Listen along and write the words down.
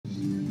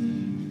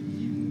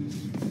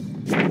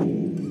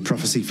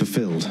Prophecy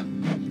fulfilled.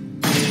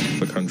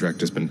 The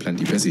contract has been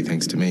plenty busy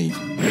thanks to me.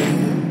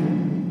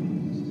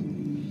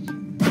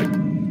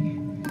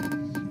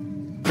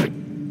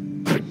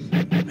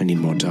 I need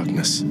more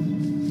darkness.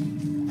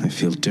 I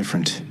feel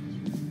different.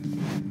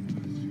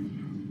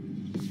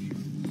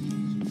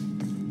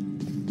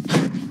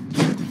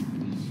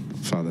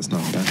 Father's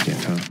not back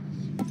yet, huh?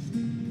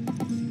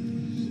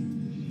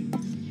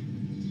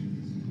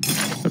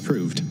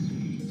 Approved.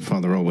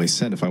 Father always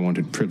said if I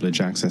wanted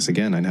privilege access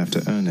again, I'd have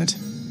to earn it.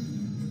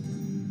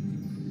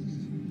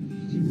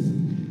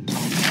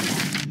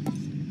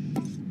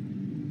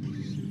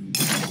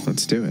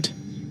 Let's do it.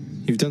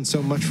 You've done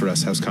so much for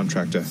us, House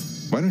Contractor.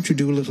 Why don't you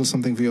do a little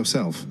something for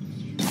yourself?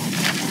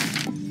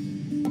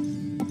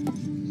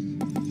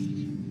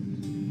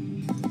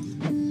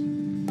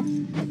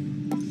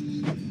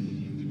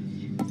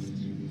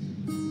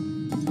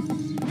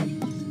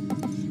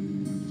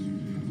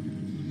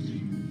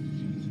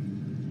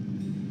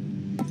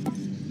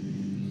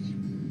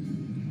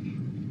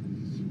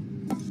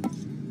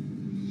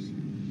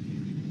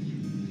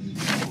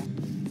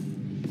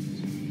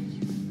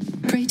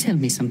 Pray tell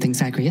me something,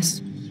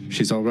 Zagreus.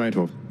 She's all right,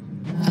 or...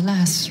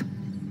 Alas.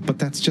 But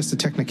that's just a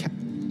technical...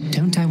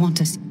 Don't I want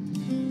to...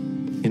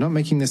 You're not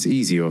making this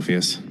easy,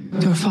 Orpheus.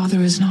 Your father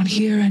is not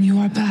here and you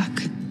are back.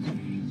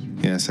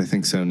 Yes, I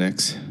think so,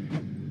 Nyx.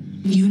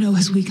 You know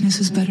his weakness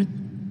is better.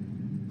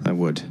 I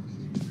would.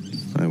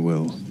 I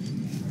will.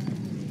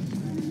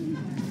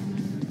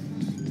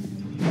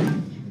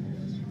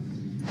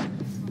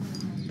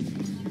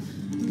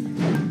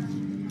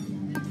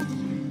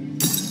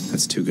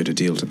 That's too good a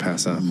deal to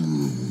pass up.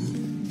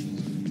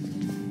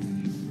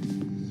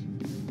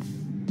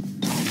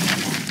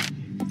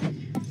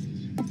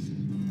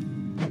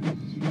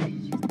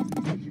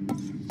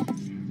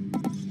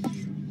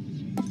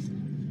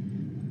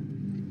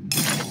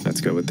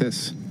 Let's go with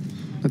this.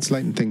 Let's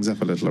lighten things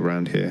up a little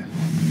around here.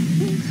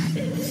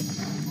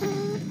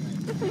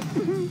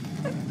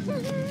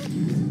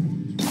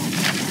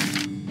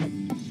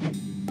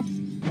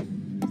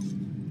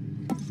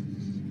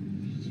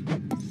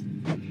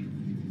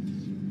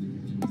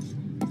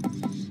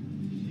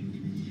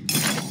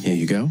 Here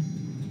you go.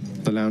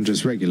 The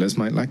lounge's regulars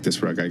might like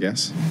this rug, I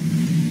guess.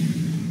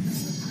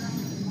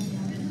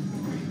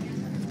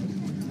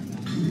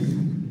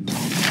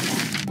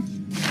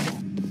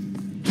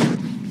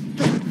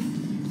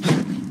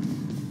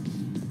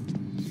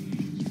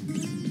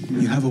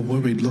 You have a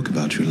worried look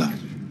about you, lad.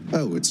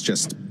 Oh, it's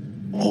just...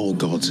 All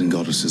gods and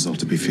goddesses are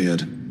to be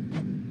feared.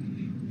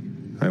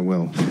 I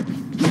will.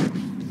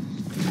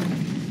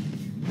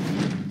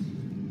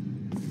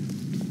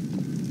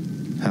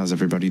 How's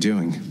everybody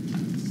doing?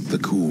 The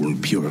cool,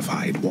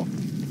 purified one.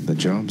 The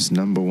job's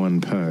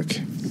 #1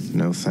 perk.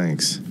 No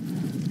thanks.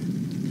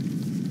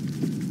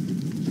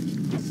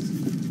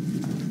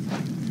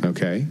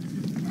 Okay.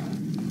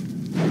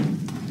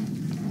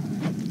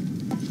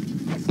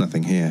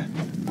 Nothing here.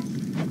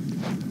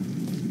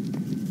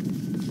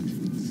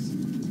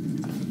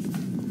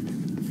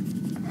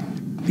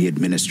 The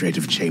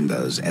administrative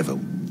chambers ever...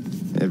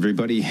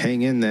 Everybody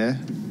hang in there.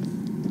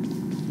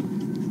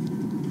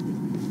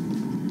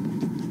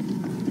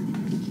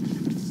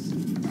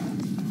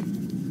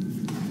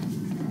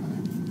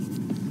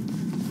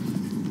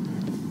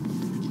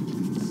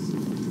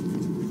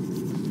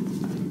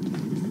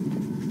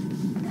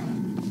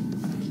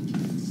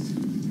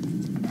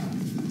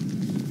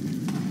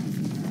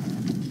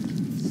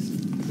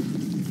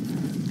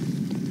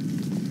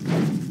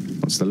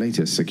 What's the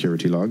latest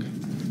security log?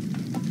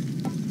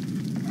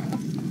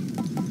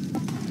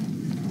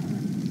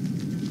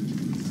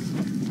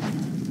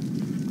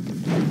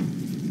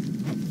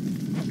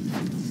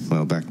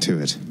 Well, back to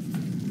it.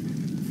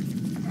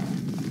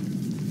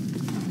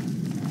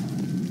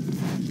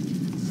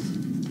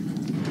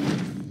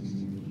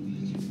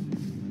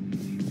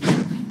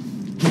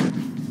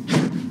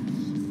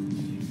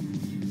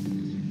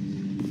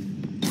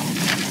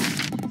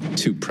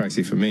 Too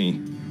pricey for me.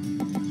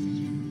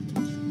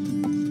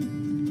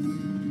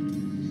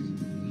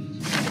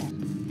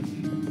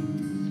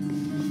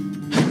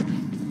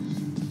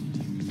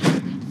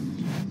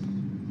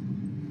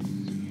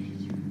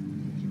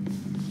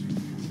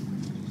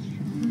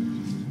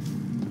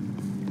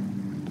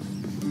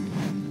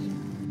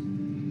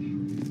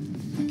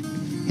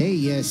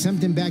 Hey,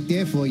 something back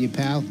there for you,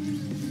 pal.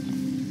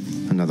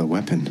 Another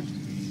weapon.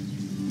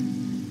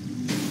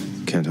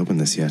 Can't open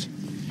this yet.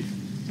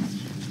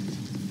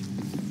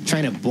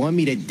 Trying to bore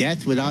me to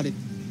death without it.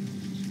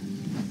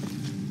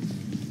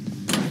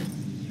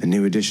 A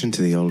new addition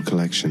to the old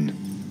collection.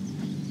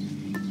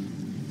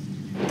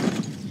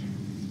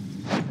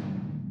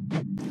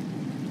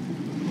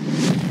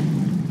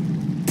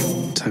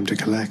 Time to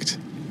collect.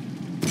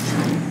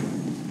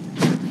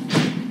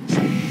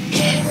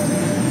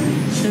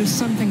 There's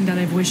something that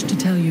I've wished to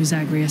tell you,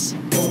 Zagreus.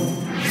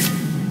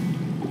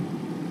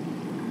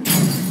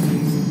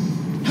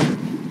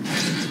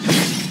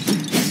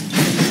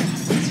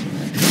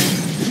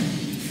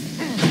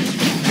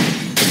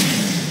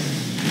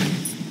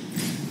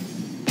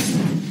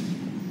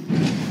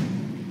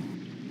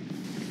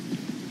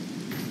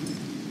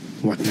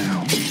 What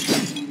now?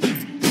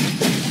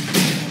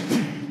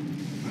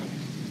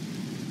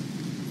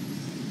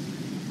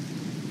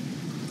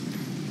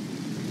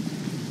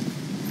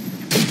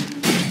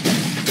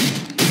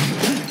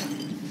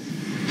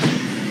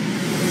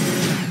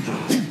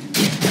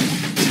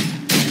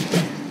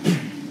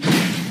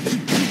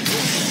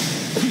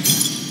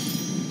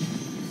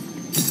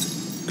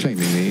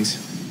 Claiming these.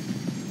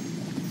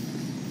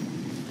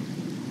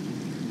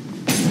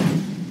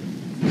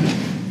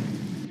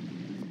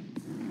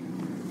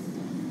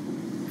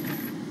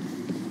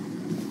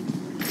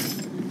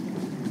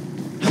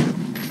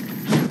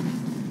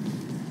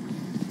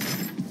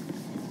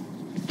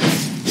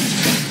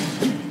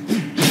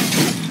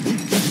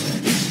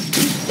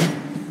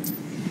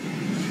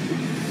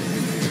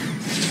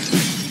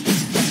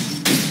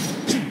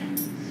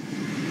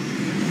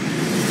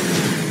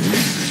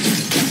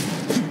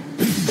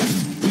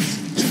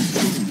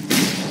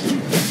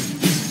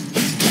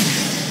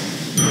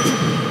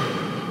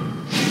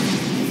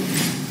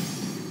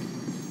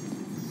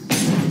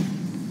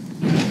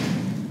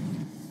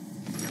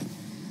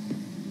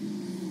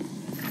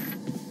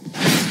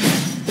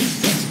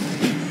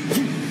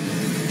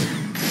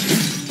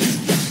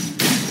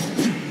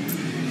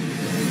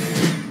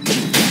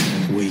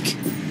 Weak.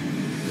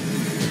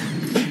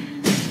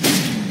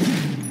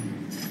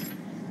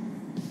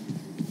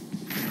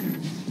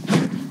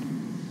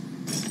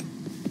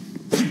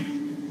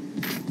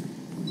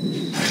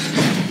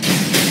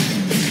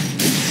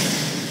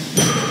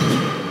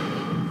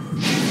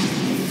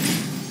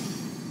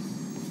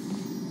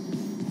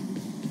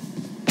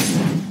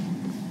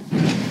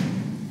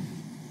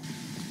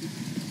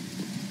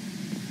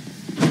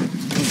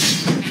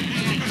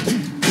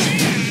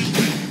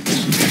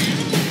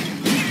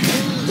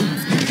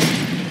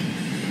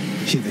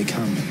 Here they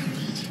come.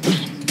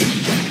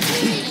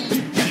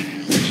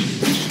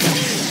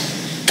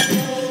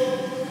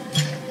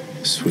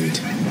 Sweet.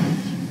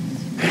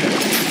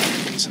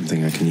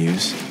 Something I can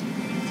use.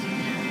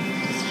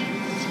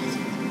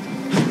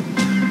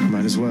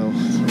 Might as well.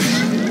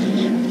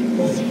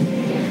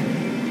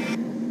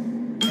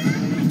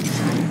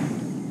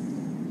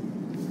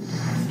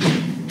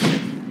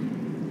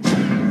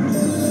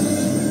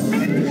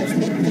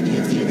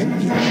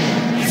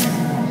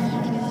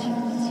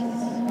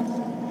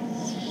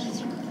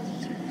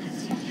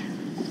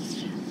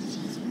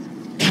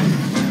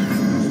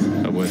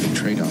 A worthy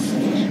trade-off.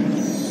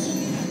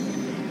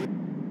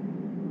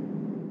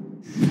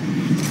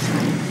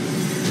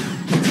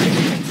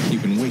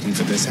 You've been waiting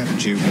for this,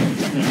 haven't you?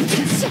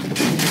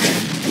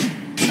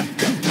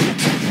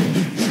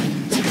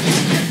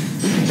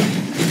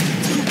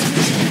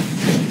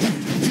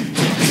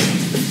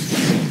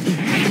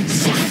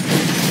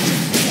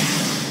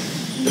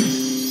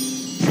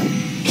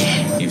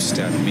 You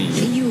stabbed me.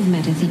 You've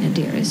met Athena,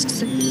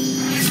 dearest.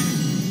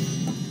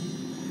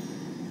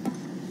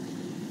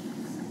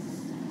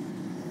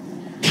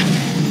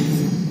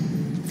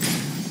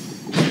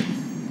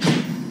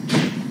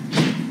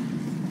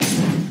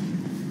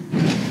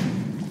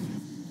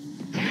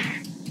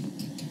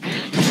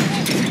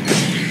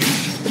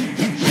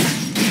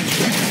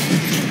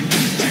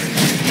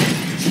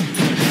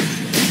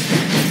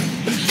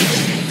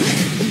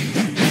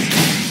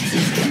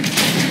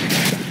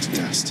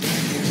 Dust.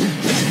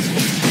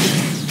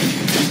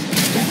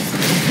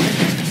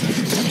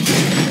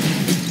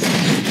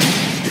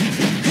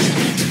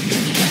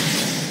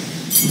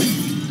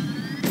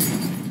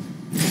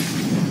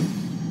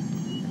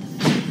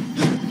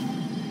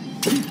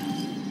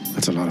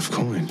 That's a lot of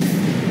coin.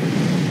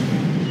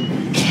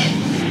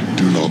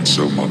 Do not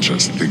so much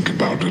as think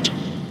about it.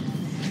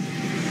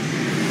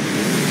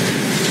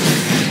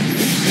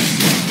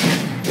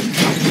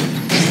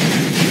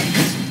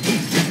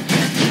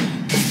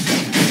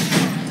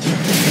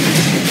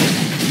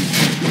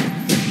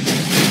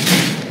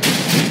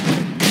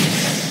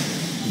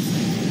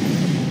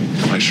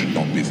 I should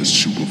not be the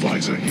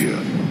supervisor here.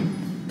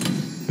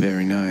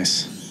 Very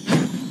nice.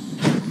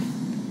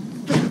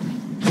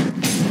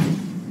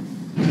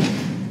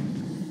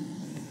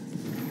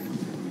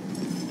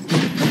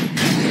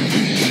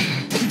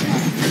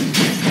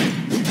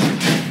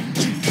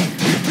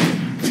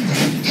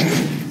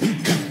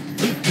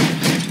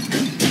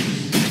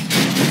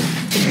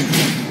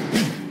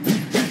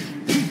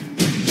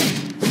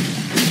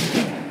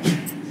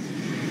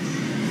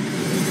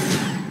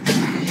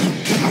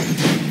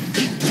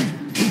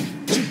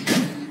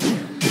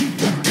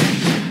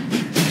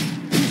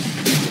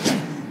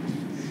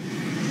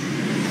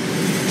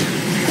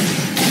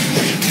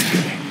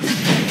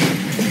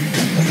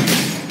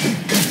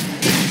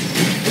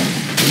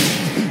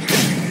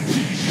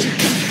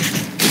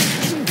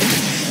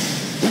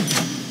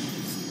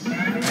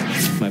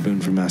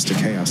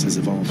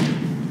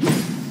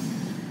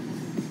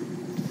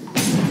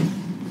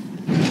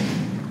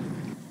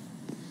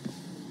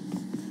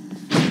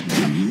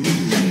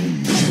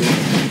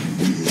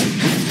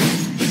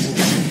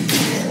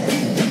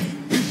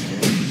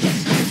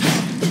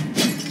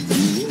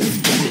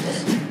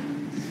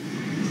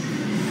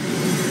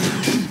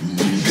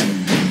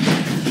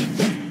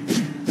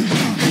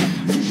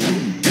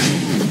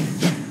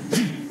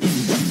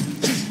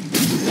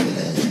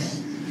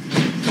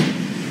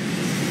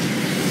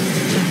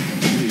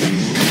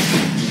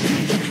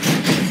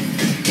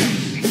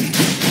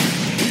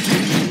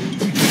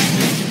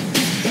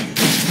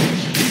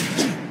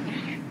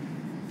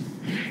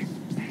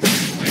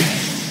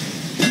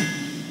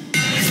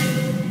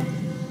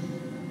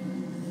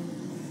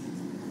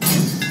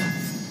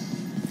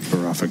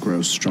 offer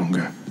grows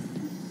stronger.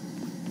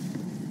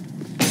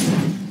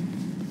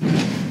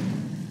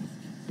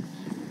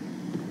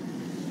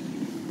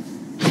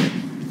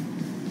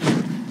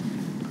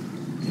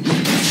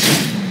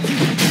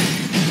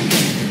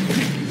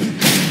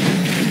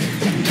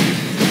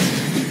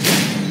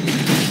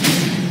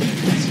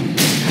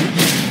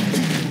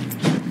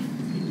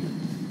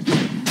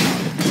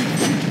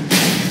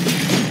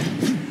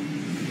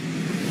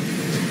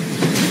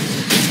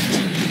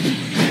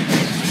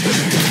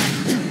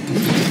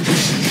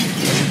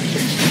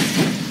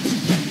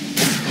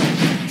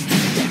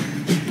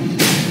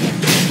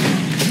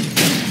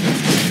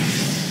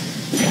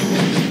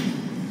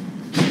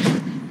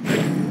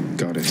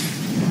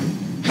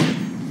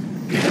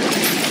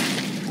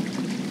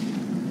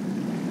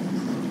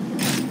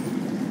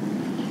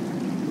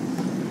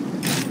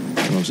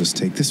 I'll just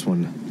take this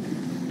one.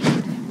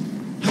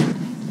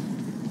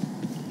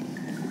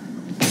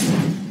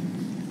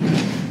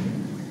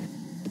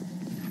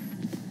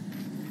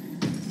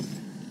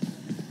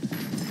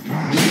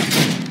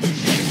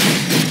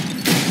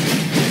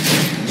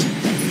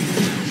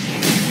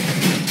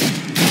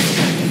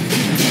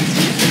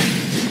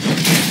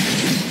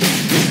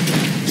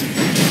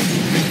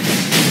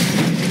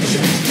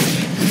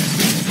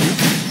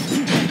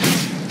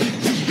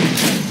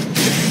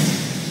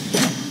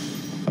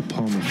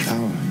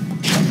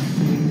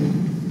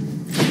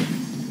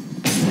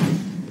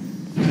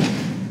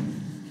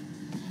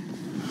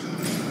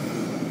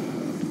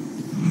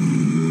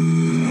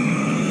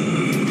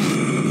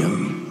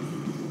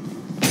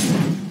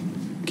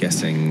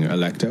 Guessing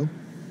Electo?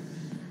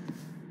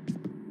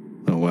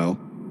 Oh well.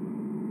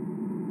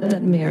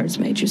 That mirror's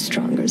made you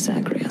stronger,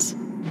 Zagreus.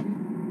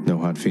 No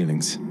hard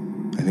feelings.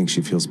 I think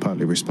she feels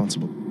partly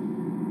responsible.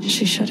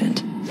 She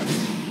shouldn't.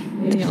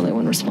 The only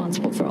one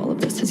responsible for all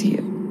of this is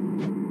you.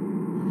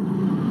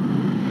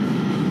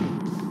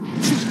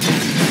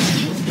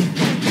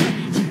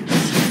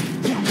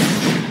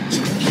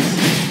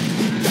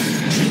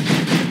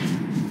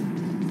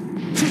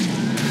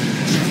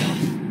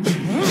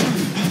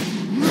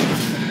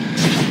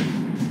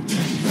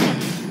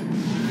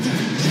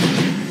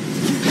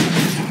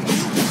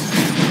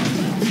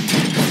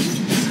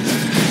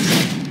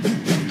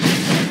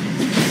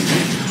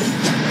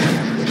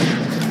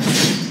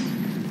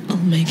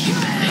 Make you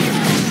pay.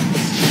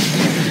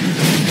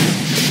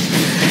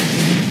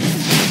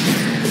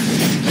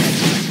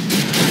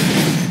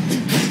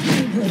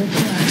 Let it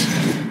flat.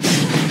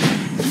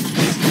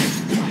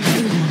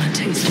 You want a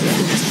taste of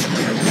this?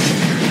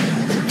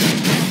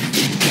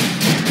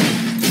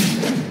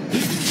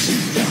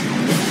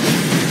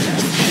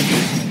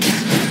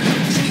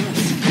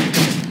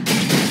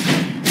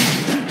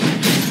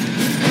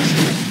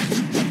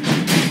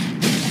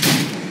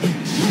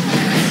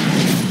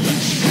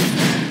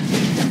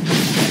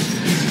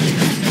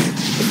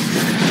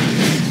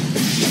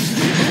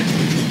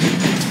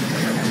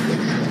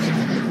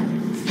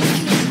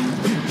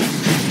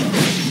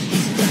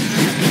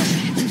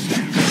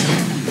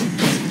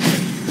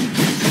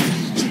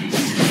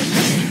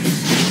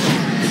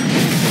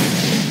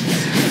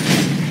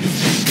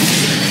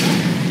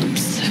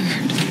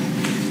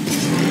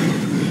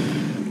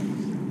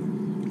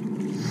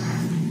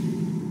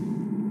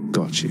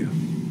 Got you.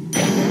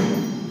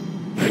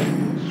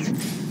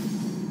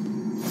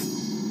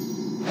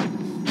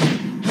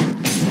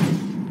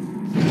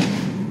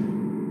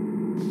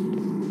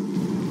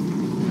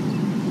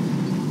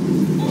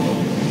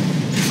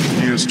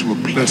 Here's to a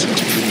pleasant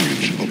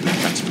voyage of the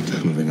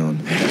asphodel. Moving on.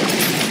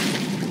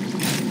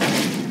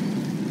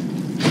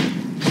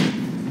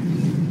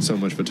 So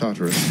much for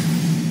Tartarus.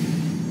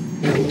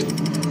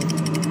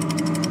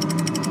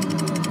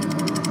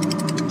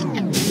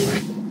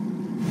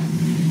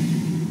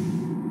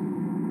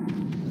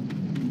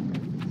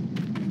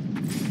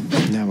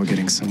 Now we're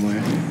getting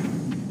somewhere.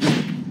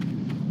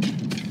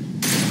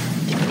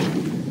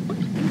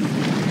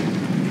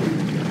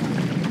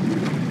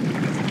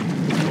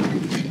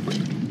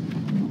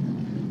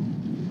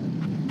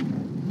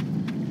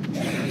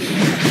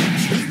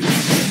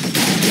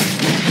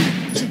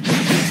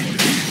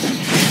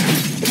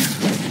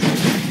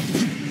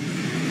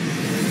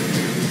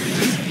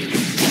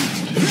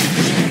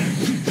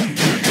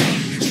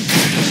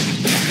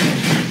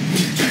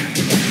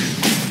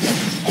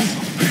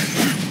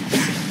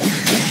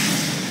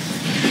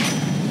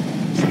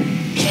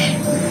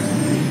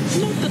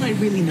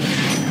 Really know.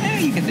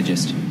 You get the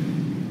gist.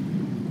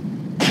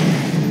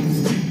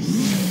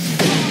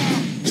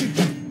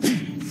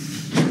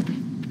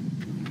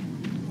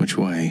 Which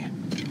way?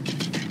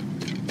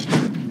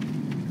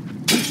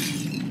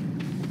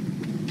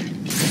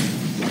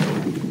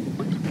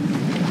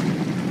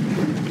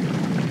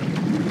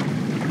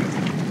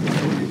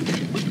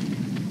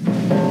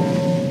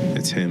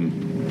 It's him.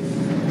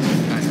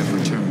 I have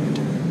returned.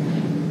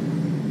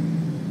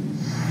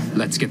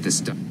 Let's get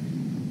this done.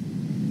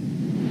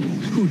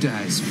 Who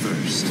dies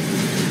first?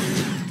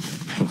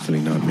 Hopefully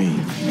not me.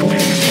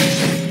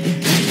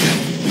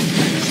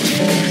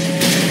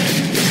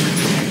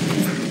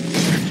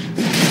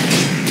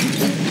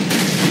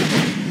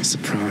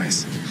 Surprise.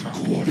 this.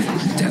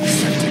 Death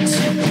sentence.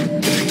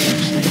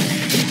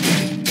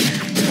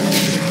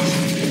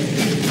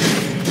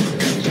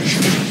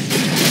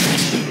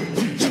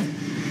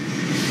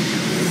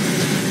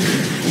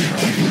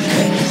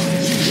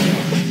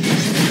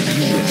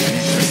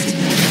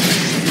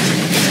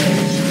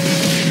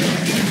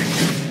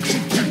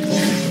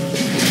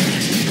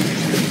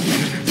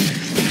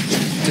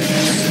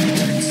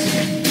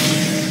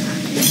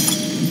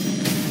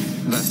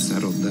 That's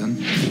settled then.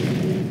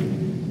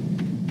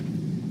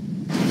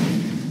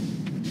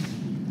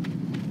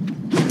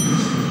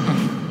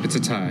 It's a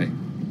tie.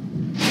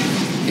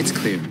 It's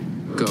clear.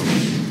 Go.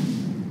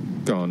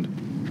 Gone.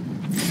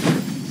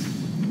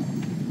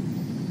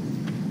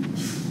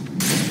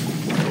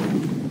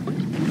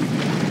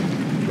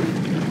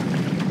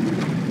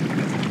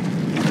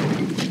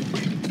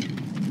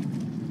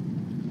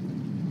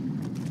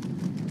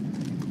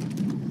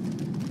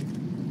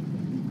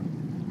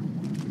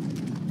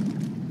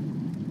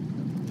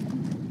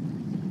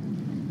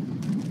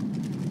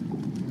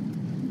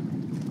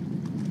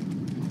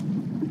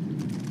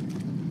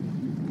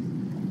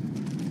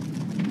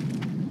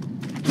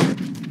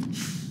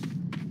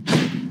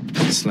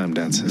 Slam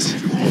dancers.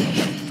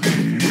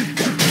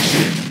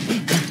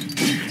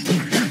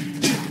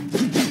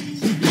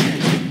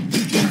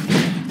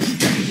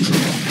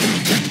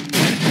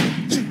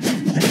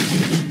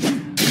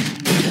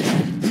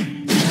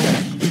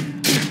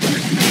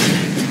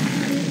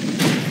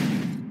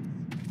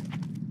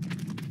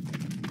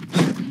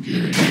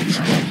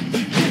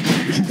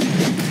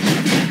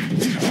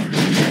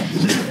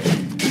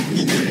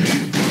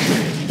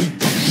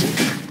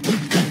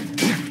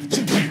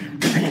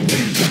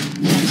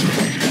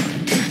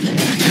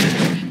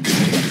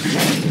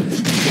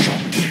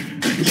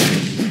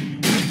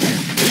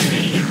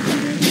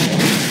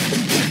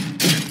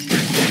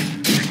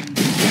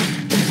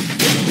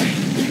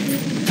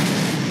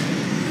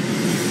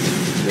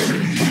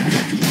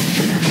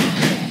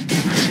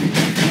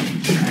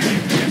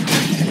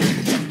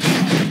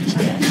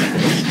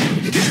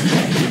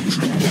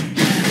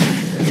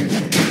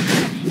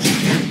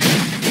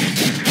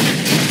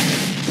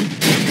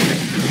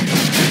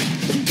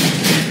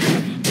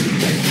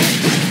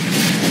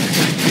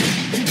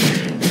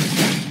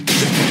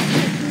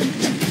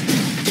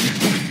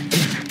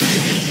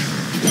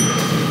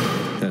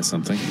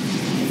 Something.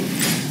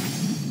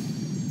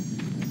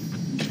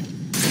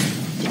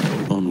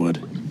 Onward.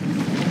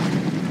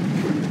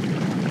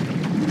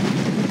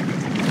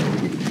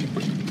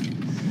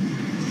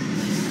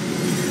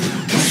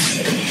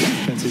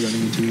 Fancy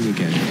running into you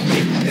again.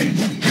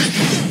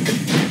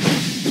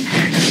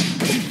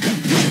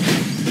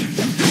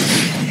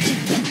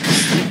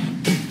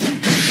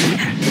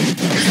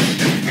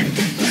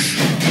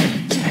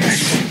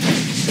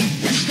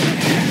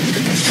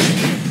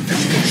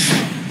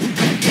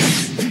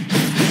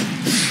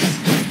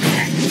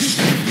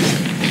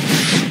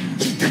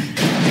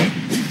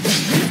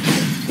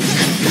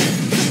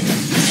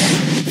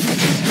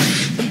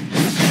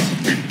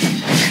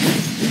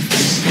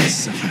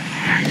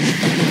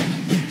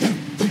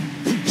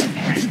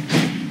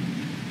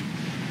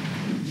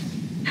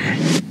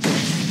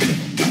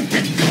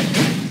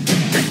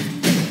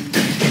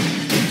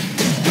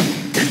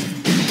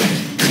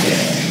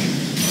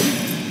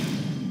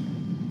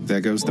 There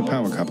goes the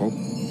power couple.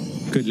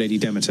 Good Lady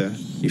Demeter,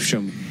 you've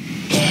shown...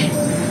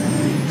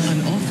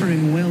 An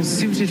offering well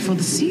suited for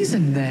the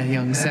season there,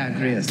 young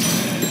Zagreus.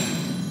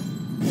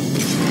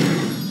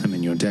 I'm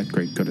in your debt,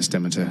 great goddess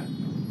Demeter.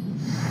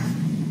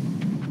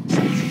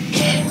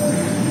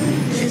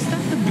 Is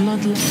that the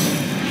bloodline?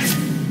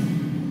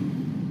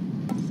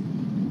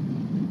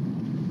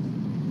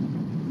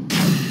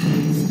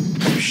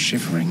 I'm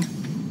shivering.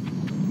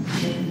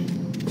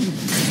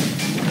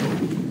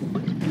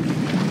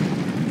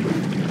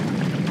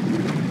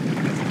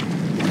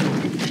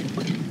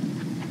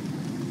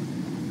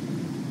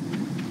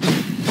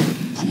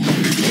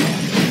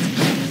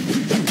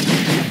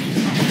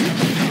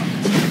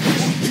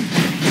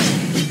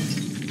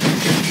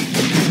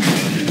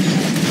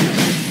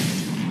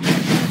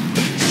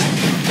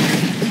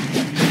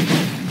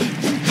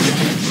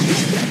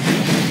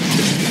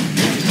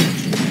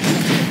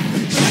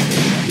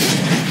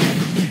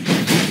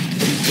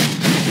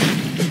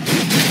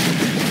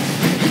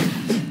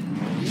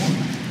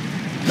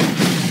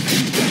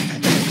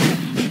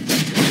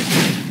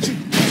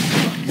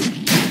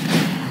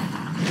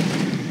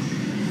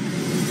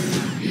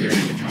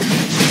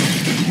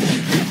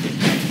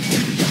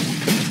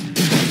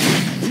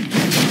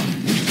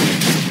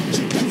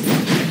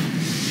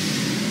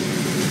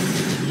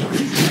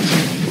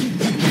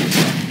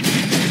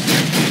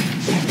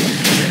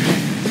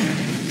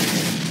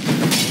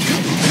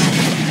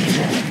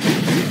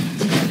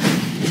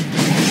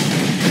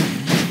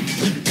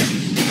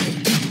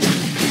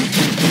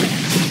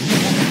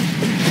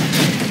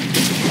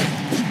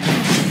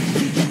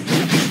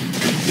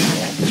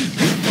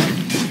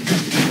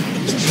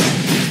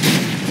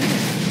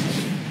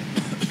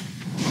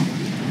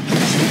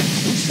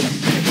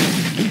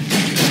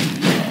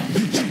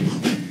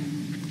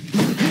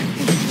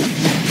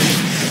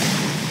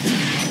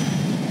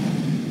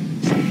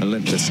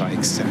 Doubtless I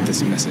accept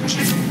this message.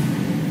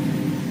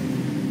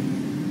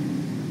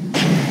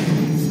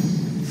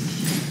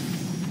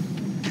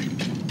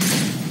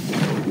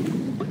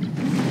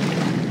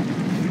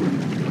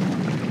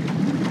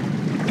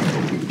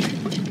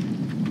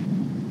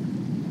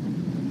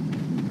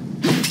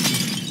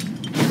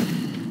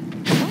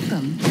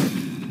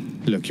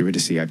 Look,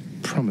 Eurydice, I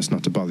promise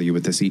not to bother you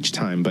with this each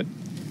time, but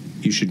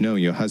you should know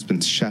your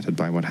husband's shattered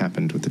by what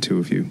happened with the two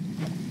of you.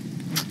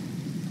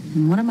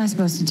 What am I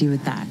supposed to do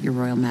with that, Your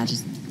Royal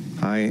Majesty?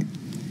 I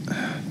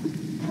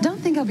don't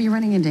think I'll be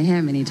running into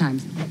him anytime.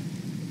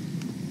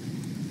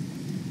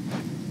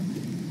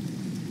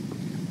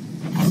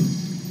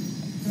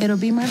 It'll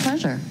be my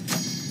pleasure.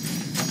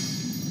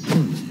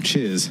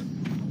 Cheers.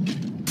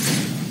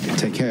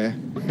 Take care.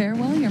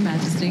 Farewell, Your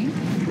Majesty.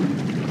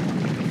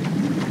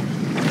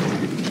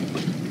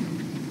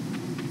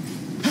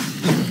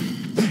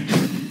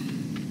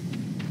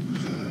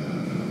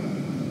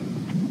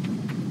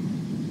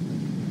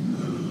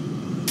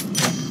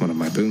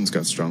 Boons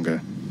got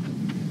stronger.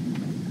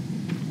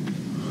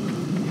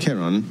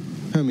 Charon,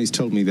 Hermes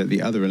told me that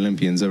the other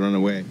Olympians are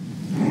unaware.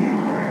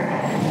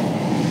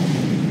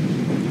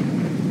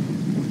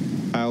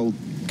 I'll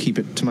keep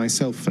it to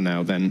myself for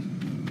now, then.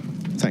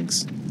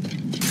 Thanks.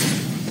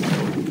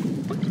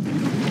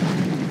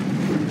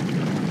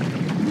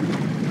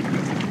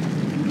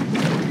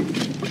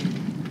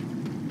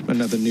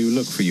 Another new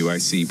look for you, I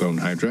see, Bone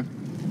Hydra.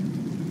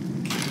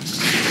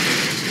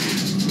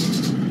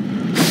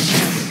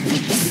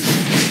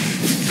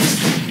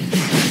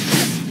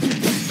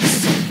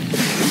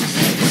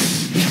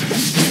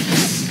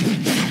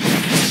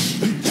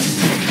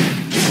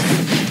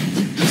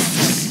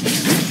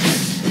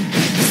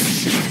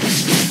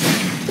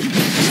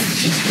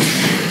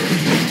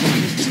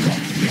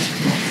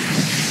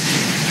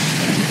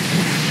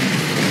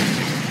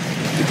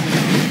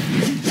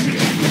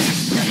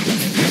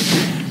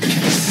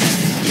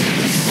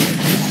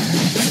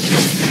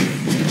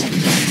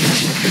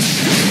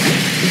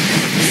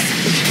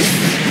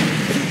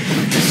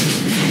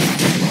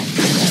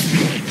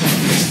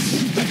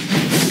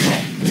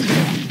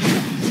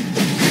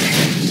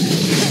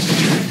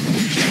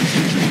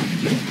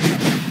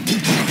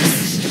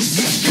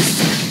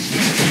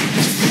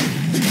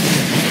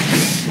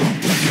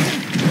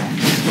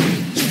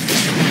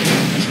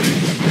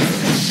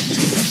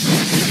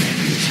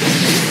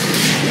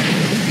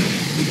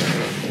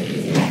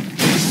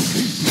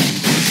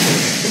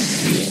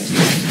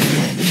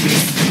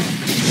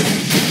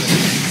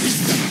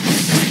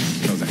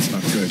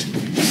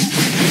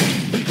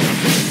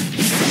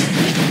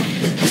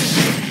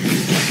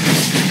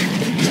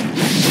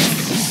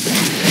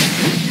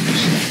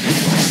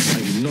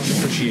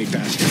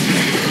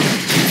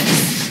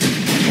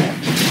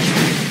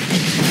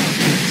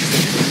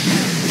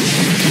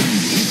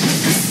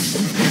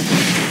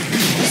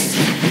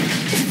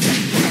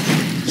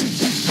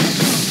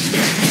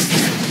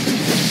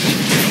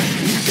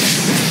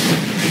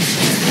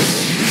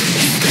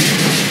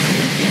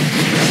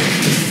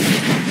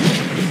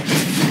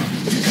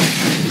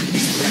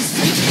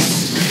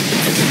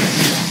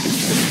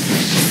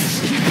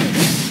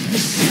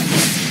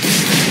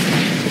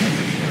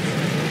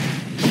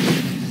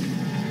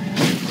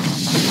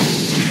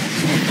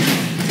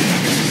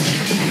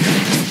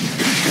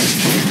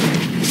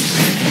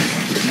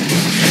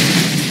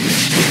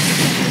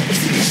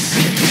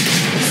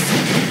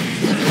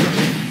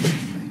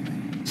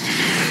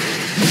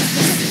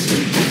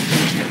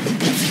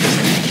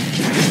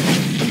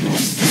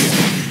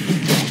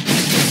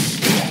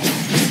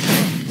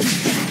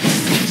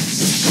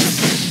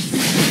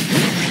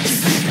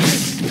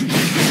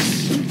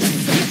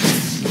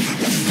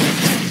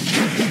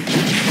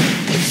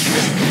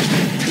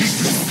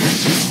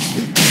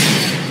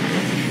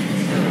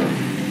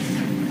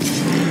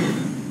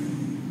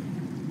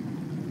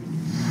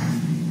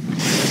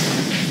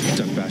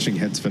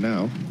 Heads for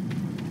now.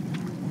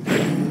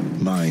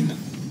 Mine.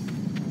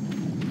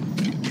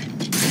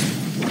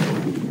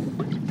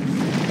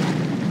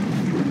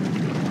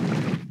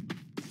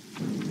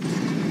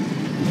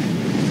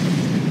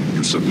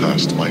 You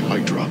surpassed my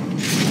Hydra.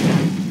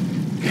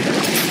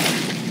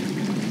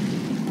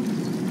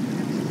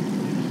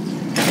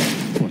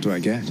 What do I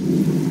get?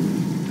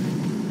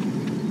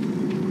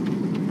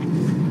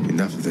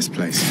 Enough of this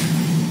place.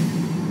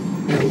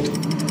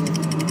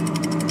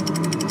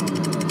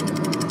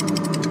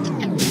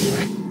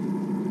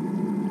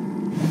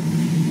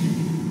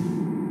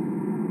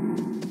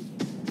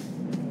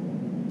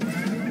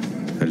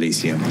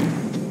 Elysium.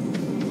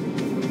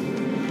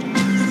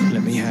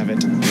 Let me have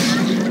it.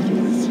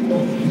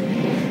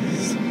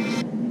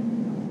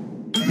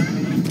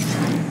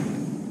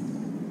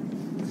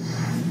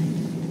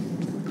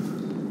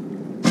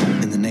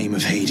 In the name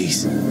of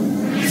Hades.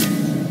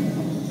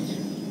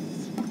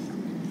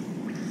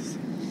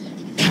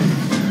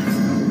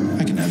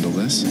 I can handle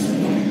this.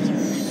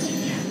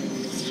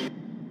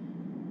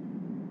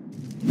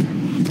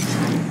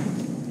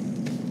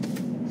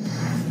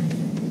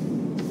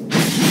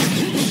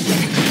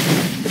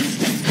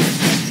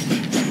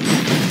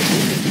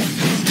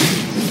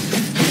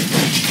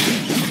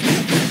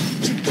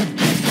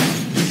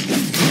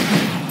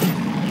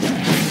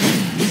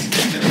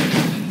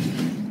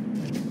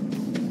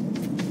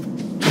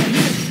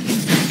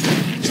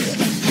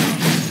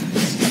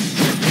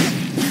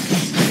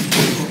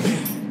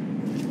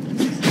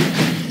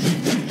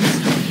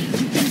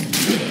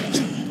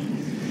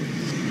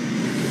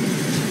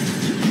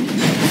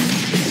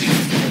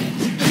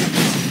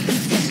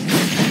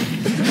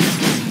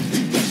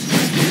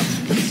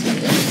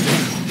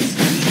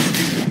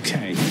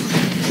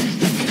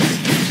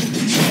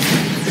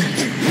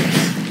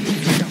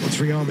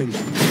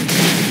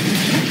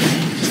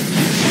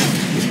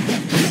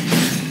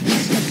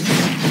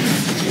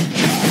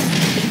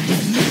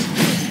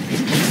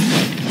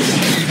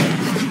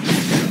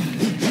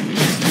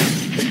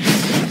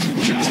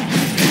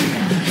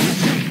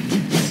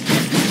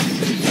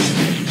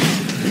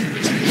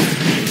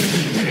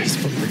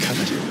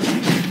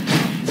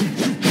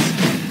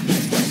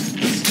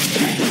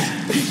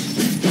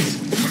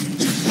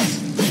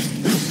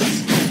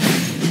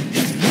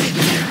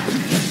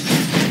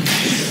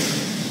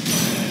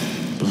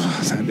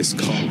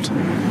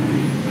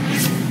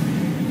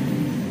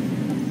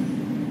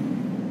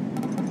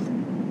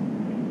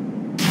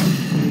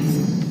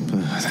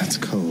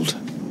 That's cold.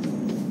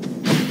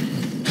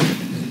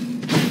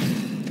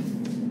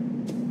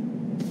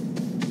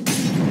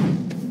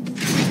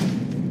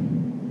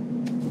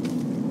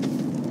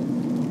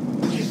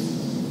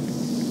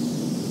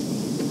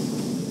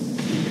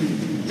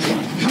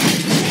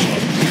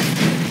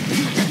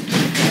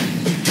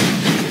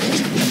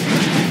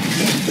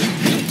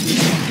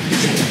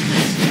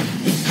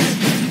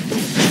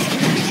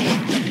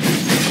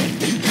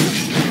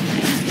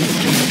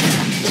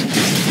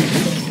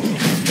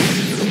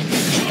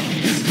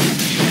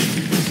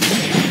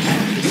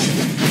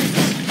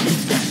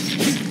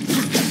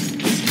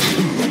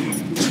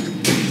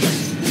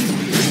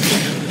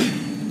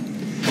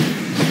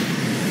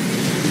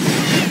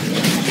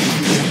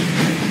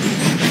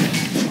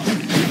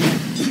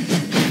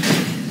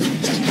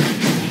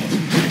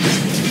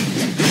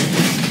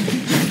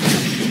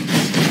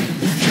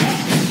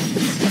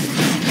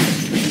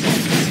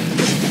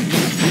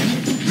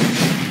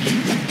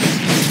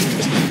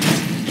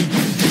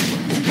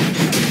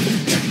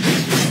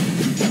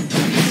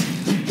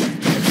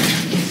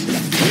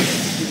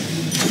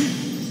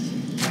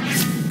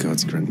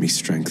 Grant me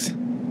strength.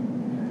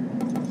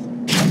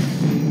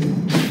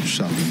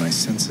 Sharpen my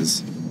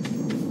senses.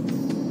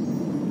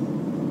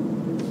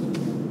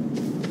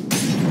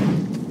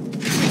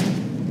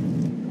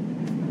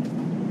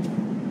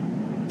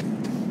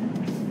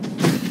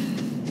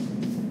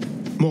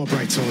 More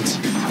bright swords.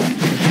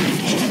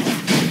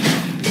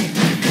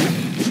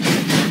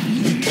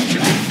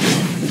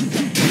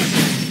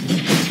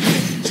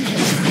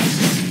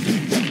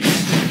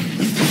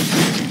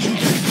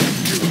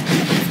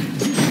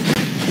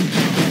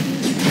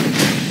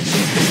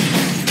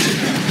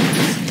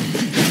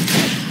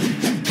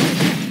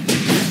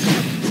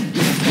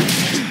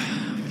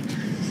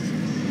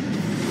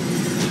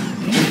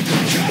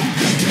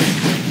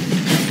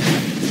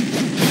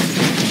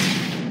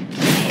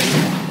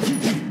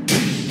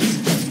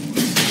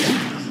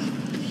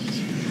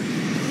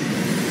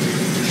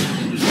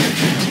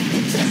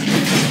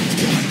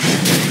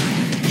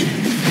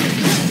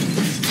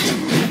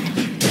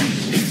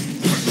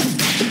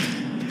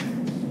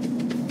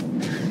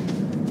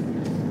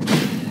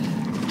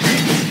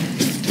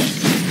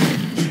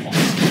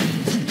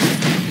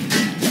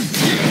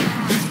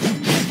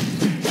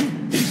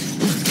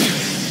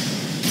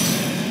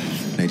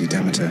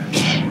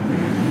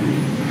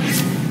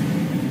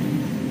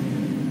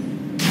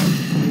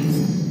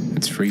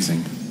 It's freezing.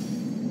 It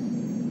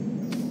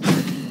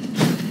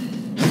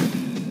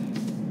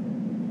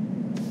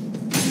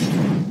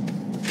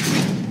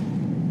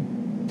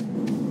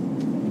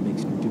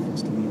makes no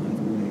difference to me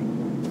either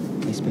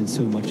way. I spent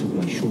so much of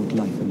my short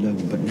life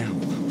alone, but now,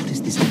 what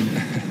does this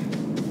mean?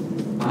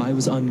 I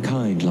was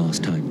unkind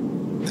last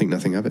time. Think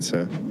nothing of it,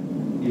 sir.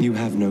 You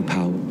have no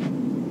power.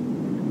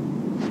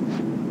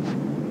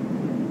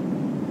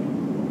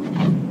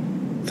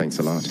 Thanks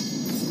a lot.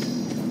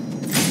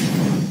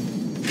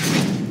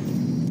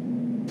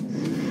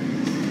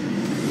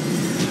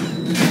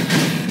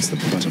 It's the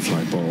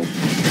butterfly ball.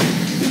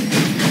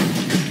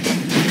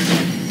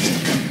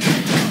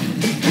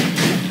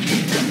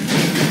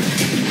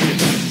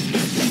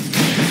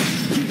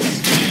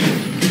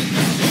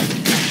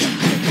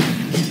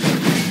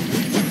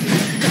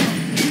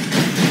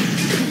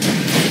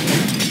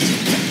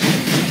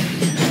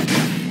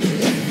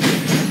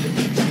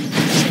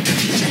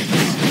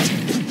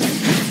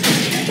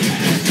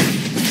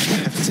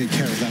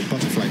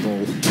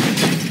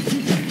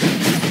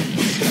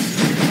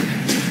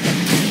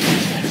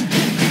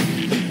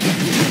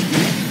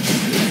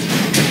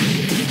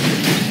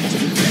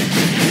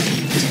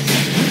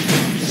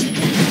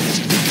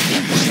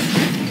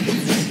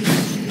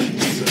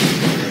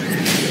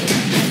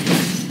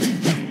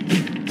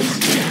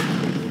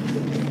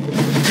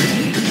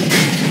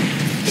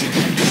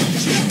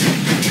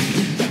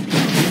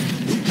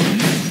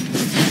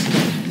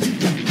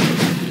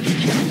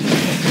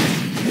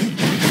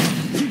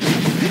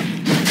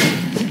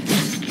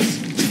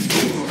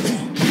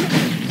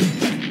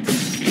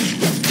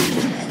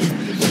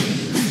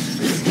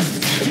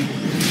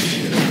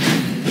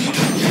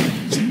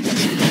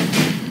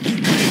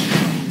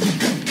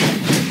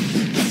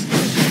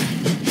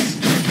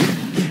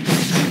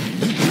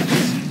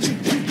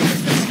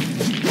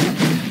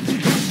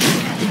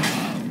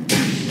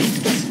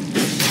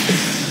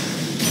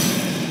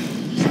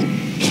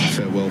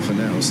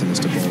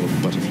 Sinister ball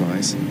of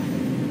butterflies.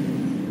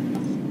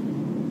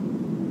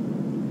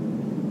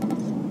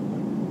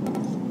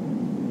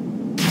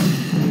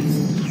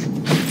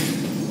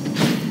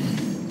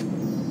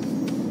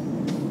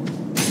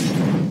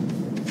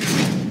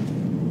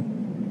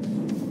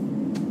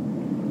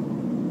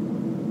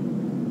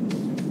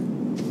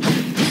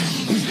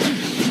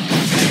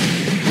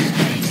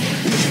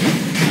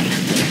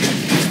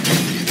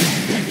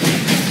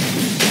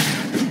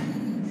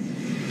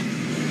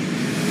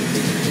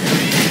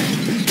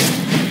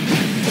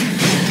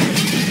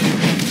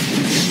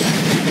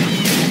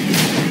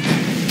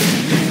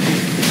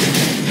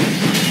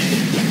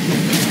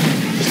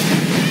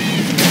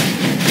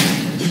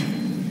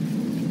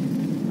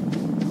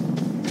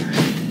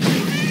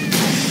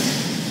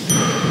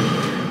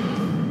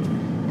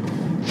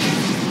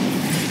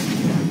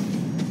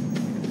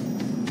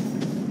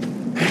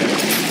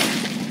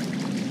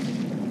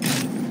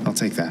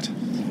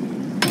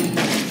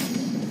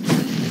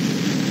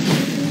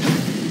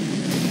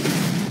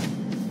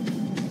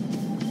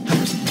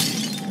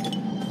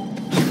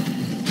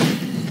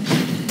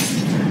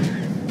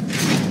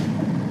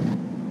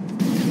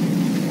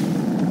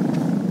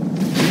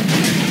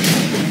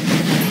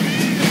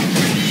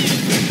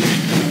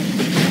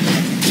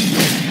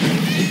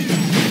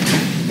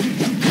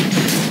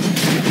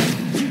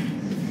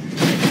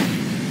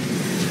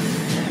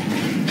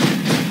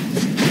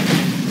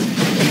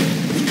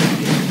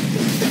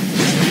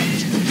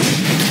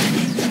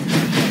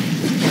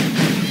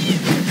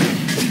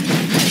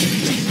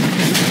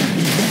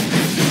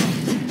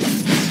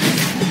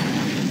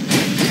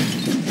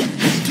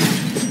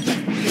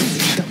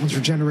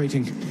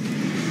 waiting.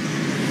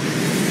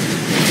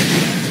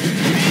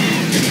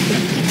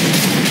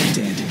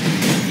 Dead.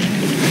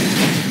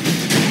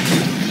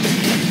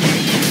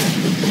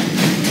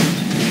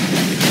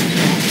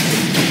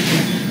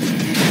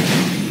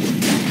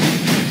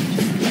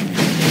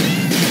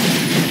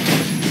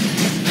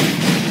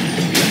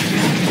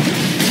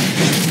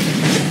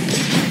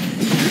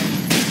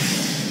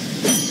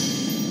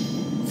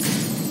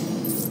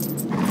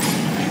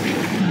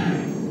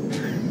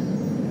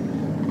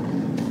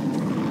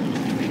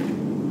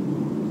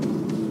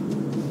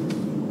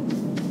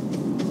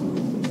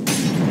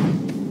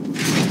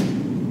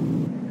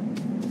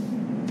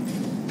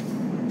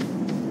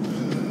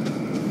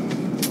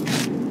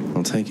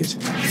 I'll take it.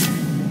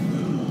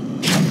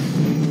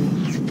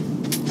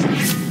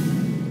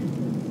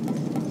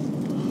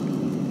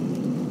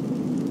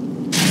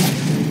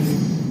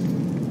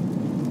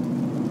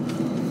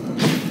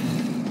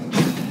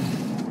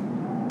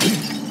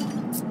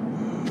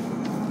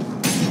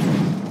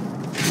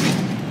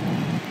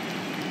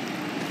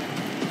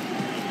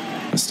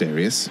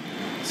 Asterius,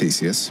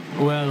 Theseus.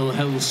 Well,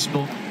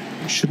 Hellspot.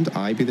 Shouldn't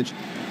I be the...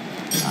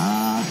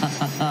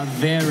 Ah,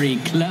 very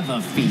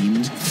clever,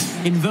 fiend.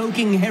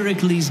 Invoking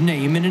Heracles'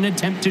 name in an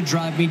attempt to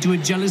drive me to a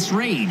jealous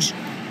rage.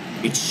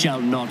 It shall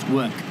not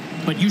work,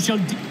 but you shall...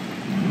 Be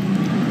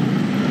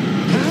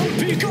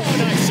gone,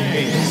 I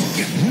say!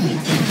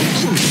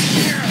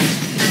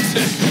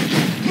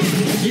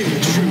 You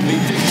truly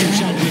think you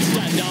shall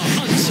withstand our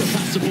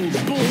unsurpassable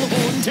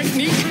bullhorn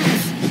technique?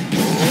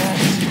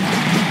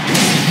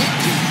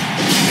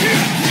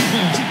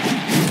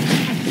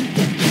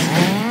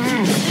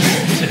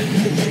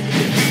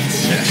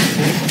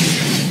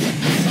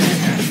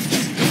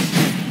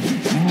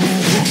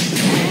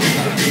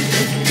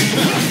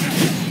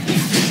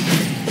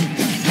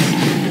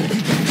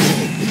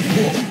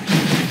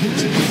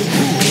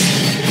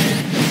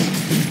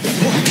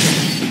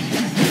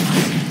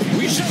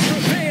 We shall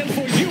prevail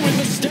for you in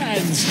the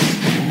stands!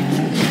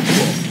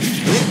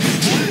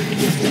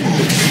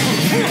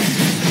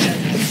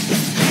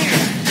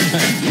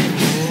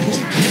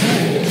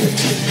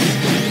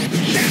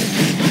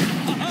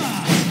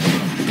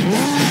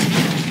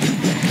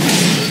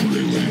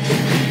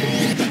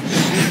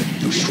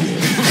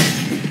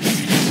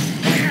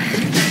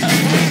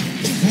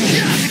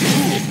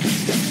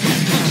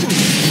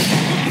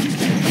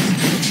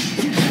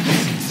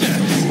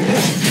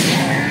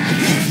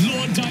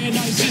 Lord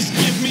Dionysus,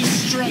 give me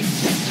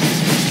strength!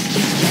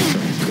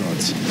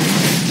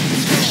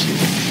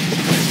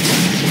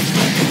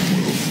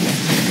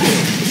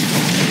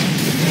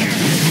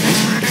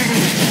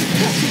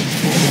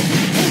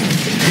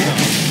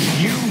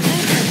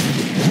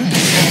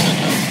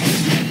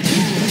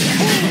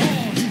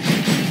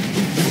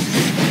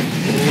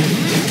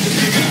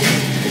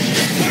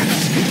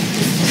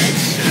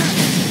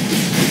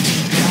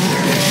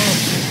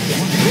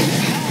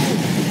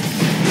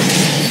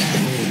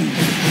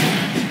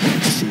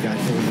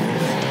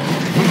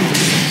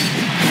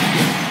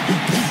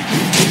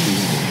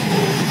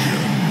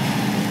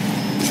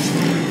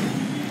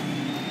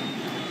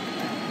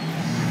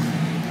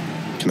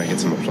 Can I get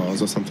some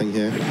applause or something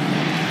here?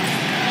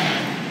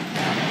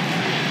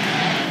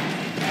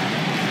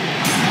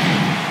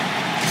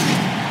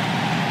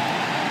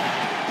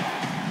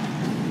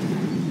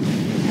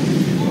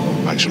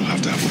 I shall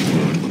have to have a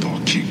word with our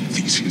king,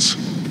 Theseus.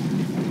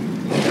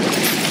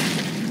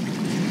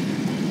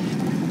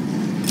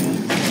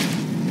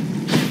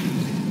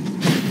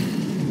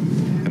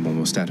 I'm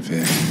almost out of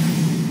here.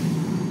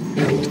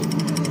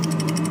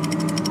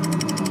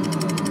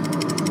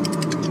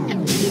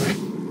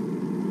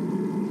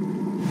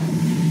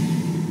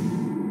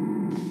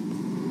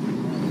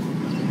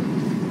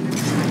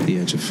 The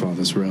edge of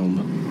Father's realm.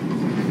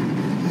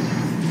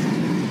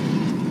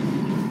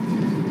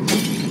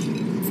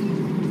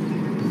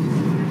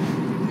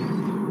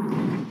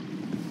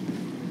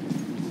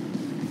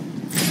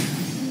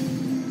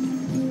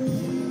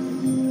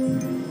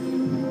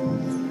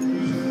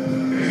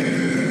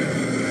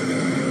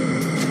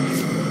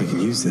 We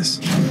can use this.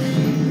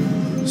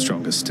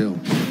 Stronger still.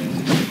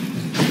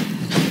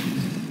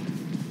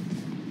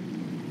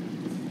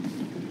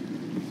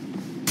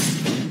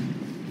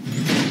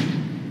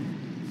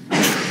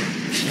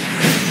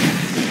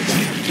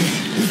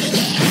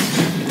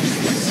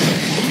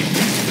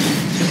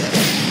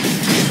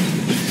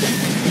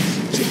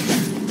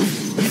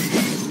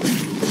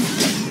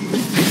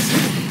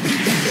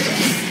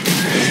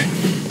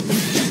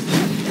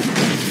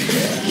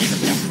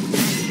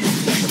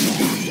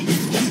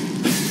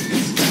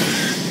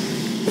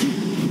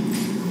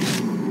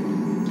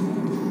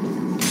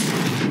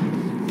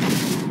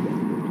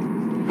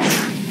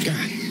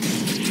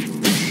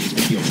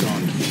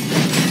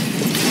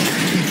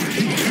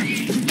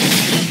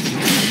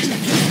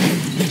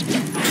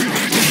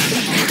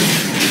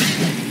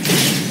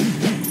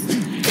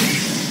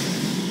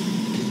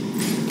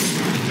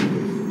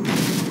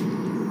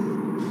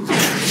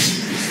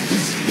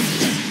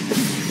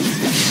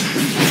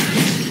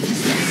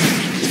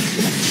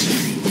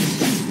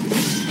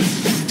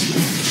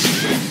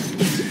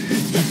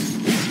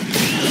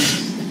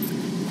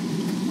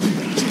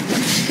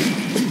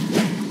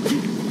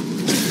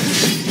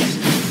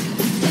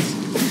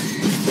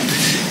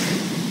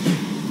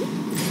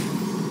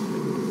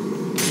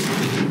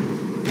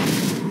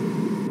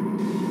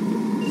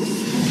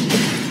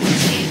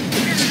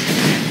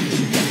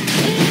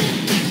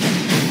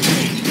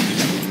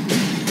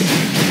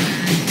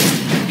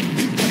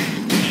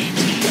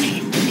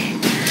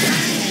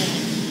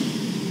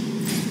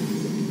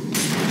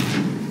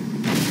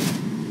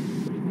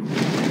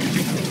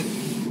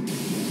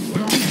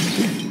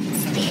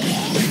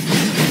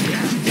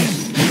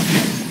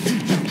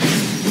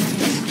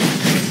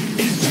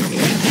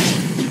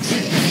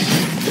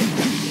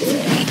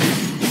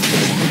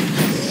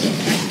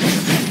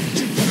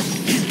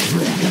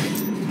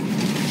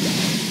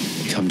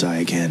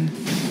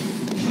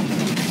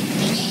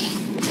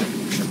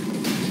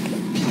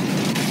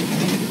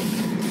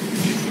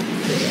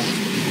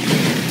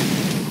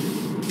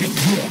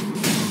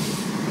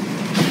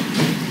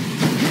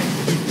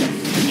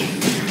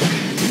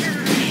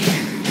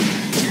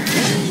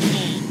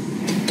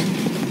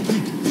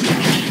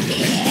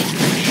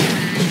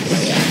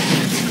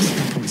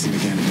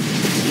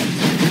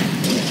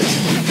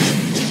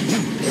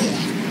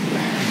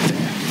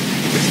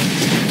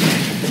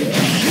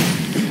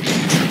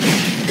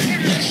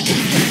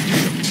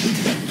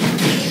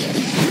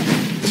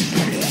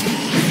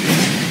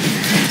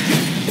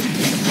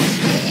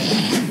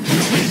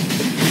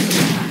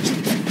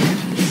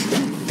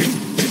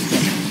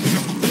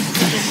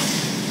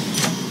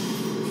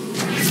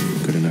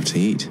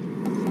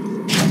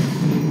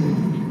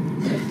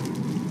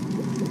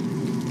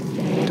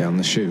 down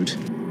the chute.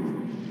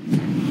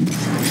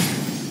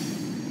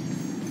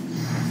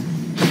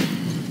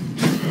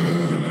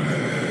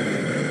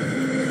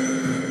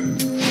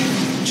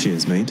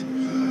 Cheers, mate.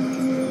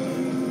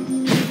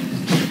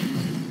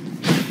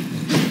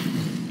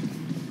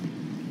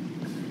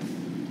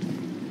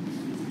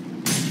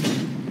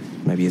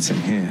 Maybe it's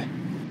in here.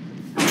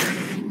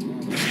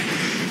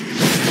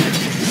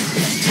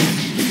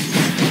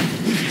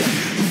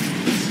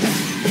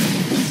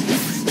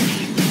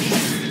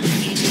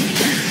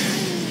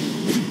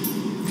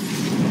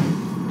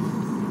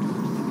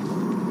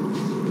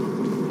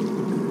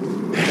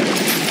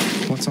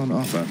 What's on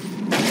offer?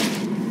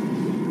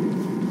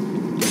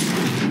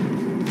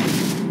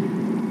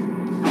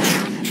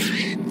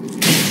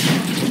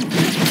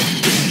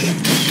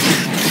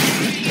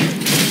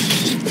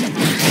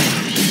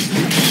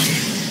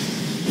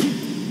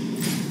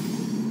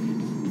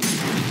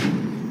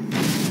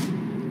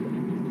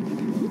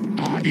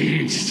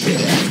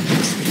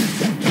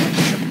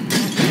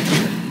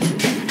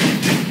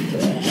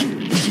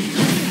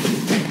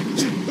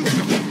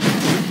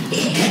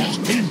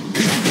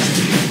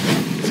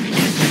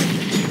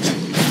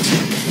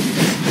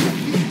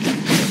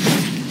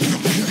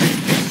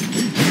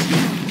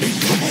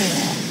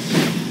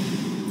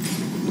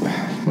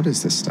 What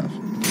is this stuff?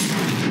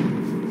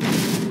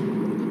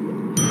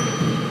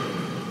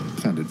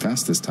 Found it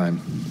fast this time.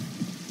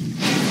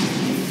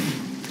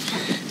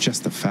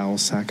 Just the foul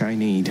sack I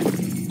need.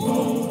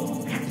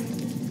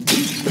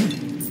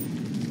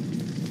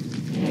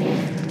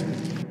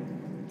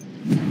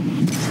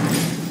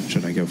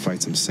 Should I go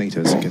fight some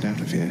satyrs and get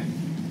out of here?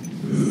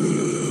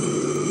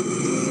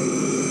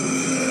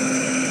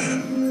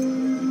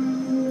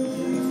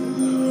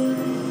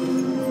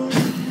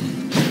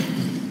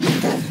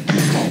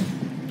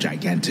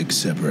 Gigantic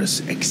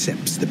Cerberus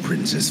accepts the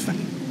prince's fate.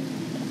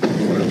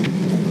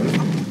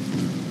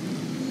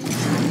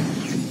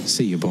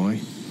 See you, boy.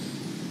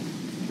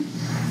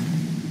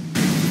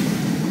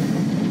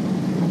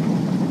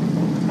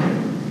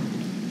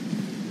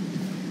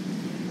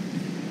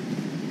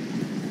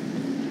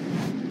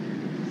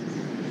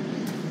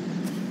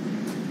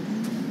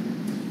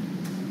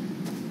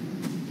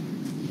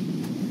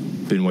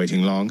 Been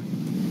waiting long?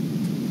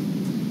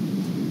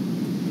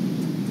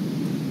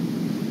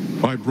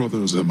 My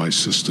brothers and my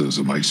sisters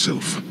and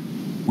myself,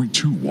 we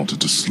too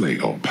wanted to slay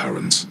our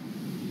parents,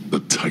 the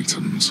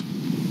Titans.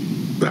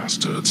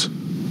 Bastards.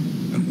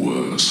 And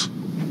worse.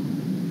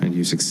 And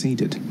you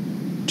succeeded.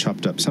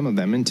 Chopped up some of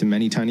them into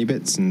many tiny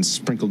bits and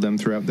sprinkled them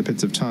throughout the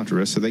pits of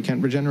Tartarus so they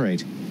can't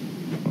regenerate.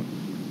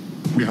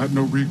 We had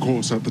no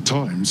recourse at the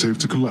time save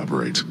to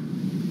collaborate.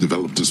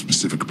 Developed a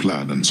specific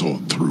plan and saw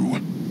it through.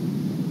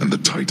 And the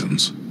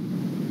Titans.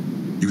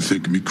 You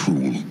think me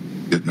cruel,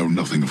 yet know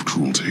nothing of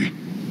cruelty.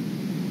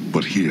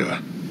 But here,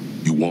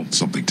 you want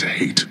something to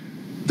hate,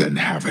 then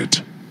have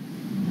it.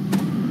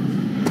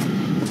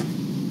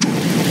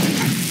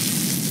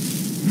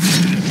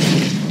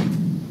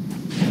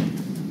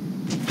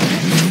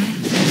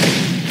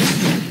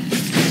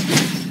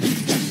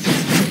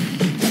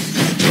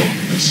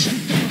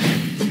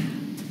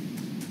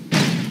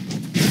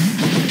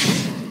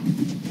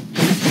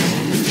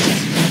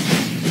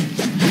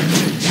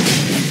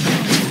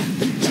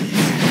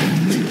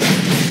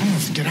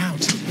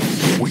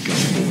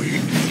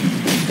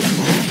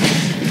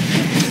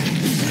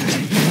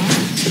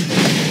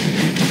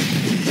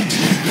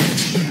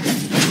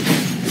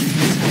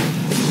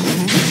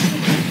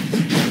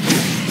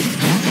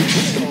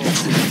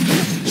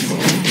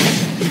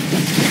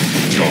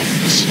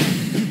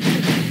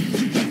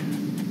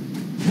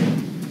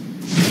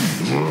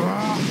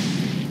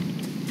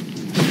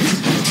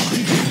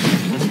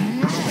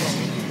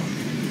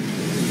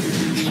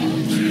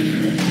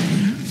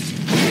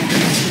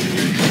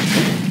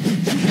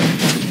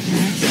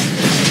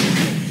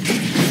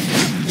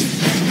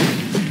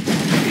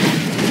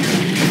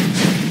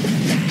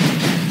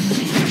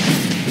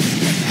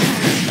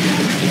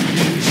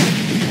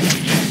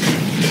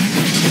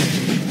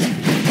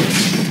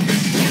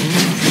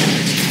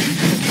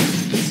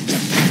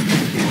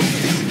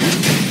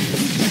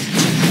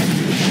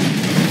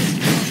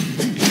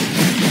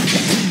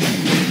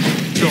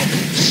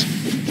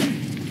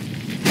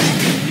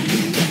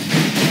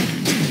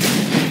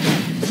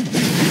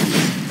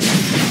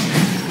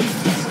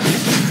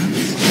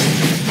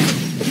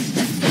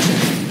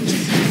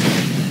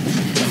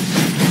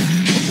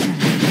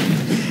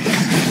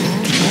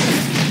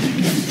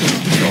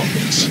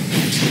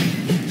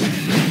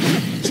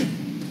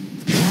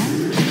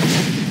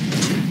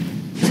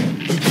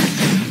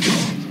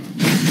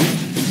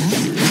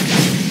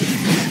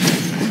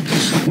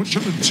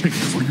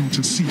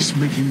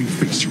 Making me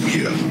face you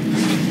here.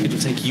 It'll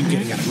take you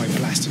getting out of my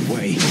blasted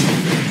way.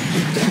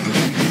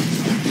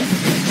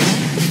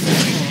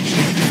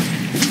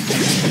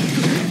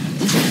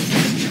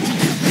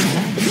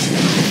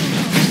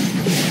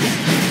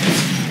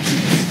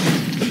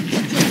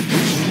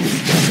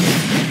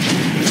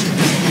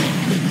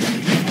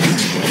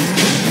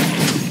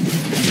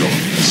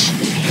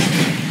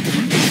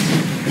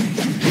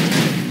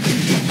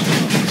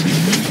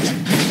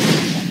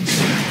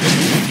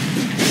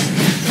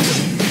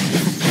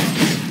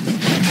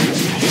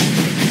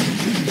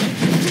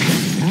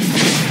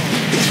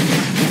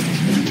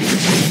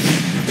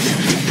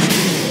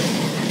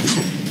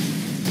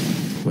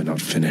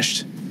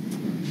 finished.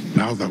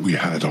 Now that we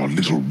had our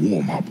little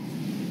warm-up,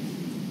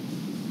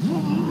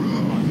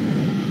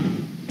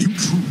 you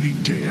truly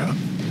dare?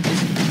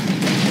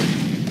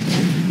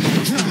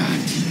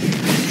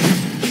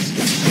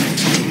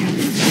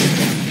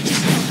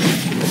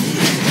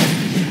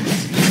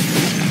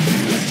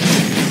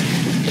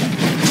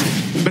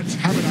 Let's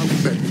have it out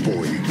then,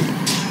 boy.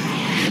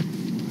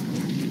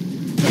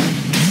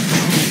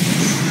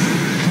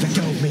 Let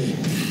go of me.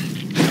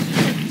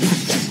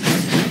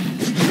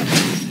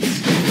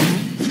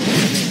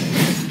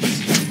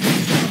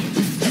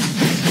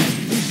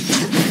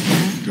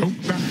 Go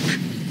back.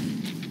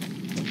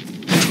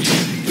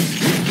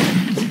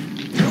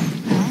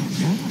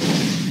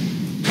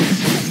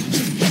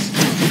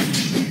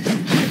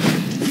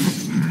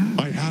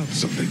 I have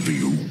something for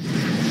you.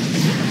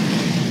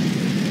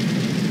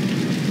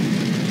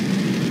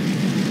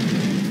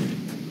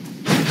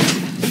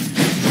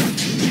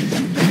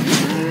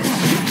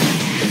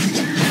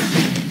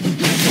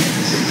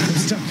 I'm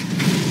stuck.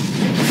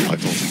 I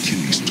thought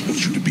Achilles taught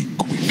you to be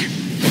quick.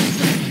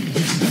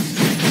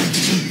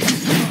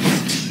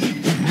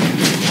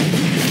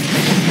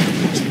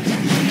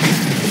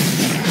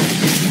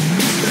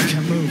 I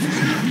can't move.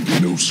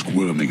 No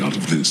squirming out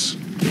of this.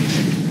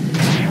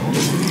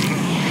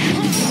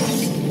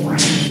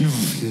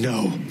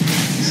 No.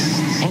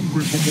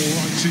 Hungry for more,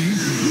 I see.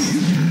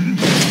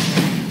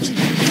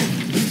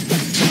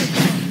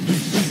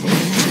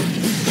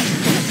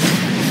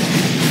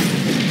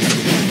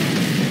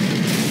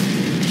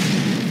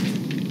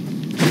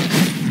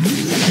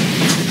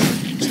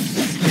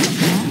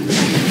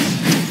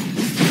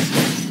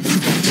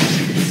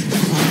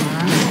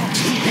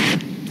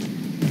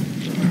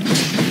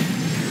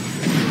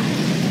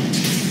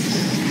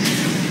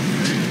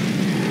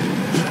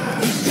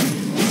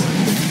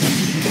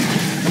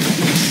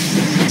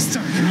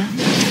 Stuck.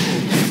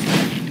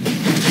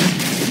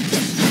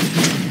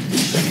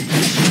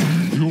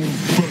 You'll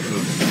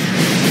burn.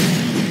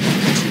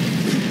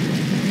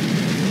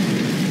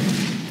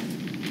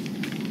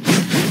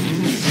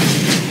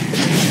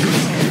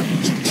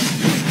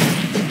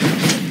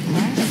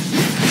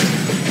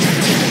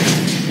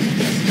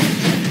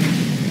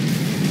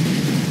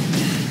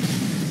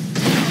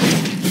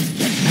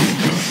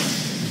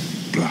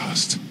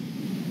 Blast.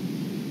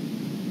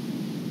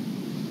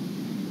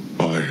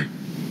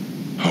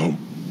 How?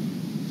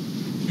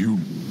 You...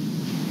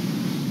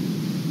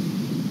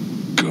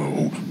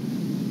 Go.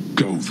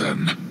 Go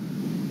then.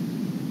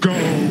 Go!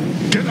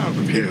 Get out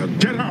of here!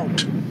 Get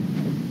out!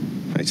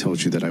 I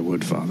told you that I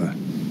would, Father.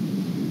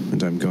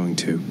 And I'm going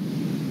to.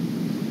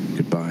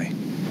 Goodbye.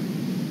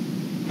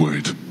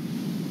 Wait.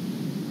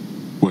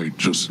 Wait,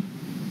 just...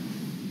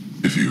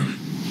 If you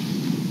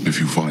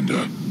find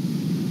her...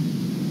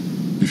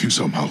 If you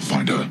somehow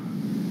find her...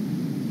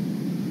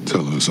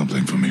 Tell her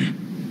something for me.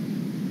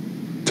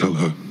 Tell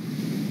her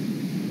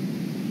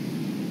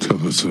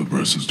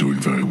Cerberus is doing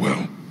very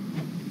well.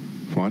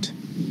 What?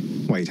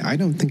 Wait, I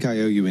don't think I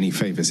owe you any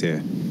favors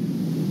here.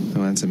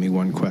 So answer me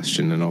one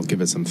question and I'll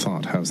give it some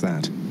thought. How's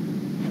that?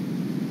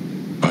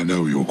 I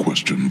know your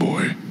question,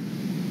 boy.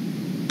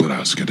 But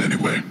ask it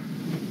anyway.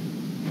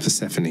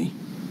 Persephone,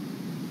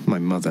 my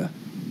mother,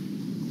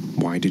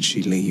 why did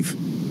she leave?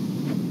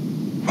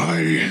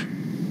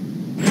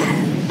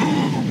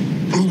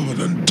 Blood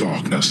and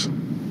darkness.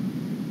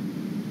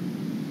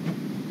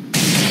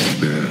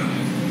 There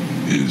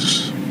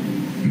is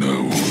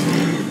no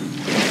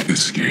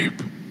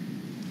escape.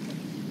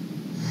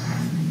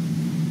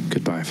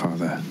 Goodbye,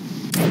 Father.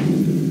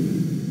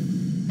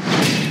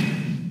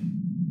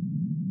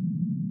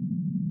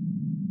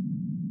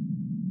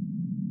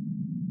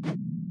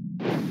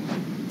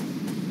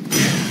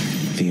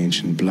 The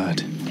ancient blood.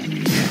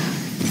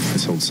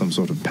 This holds some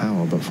sort of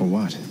power, but for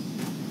what?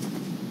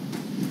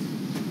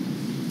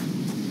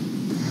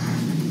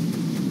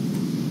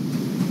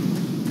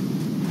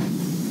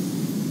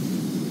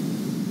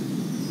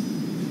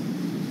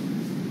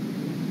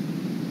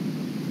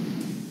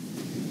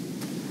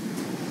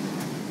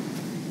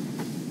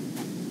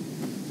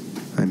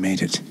 I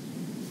made it.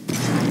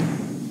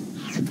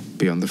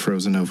 Beyond the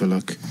frozen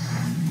overlook,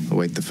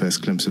 await the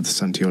first glimpse of the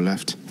sun to your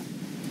left,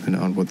 and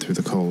onward through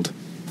the cold.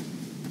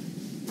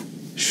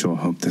 Sure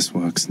hope this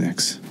works,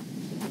 Nix.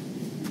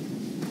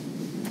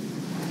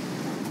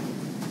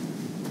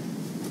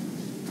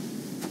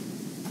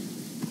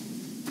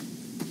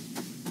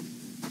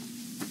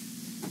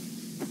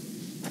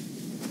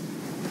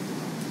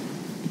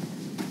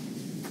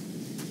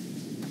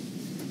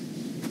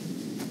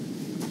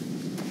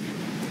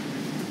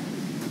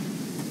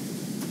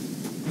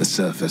 The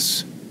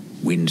surface,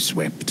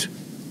 windswept,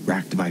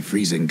 racked by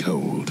freezing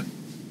cold,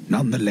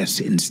 nonetheless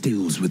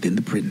instills within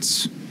the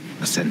prince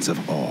a sense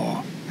of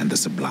awe and the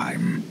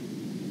sublime,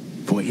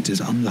 for it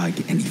is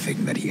unlike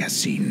anything that he has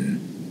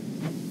seen.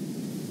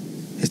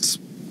 It's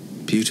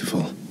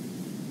beautiful.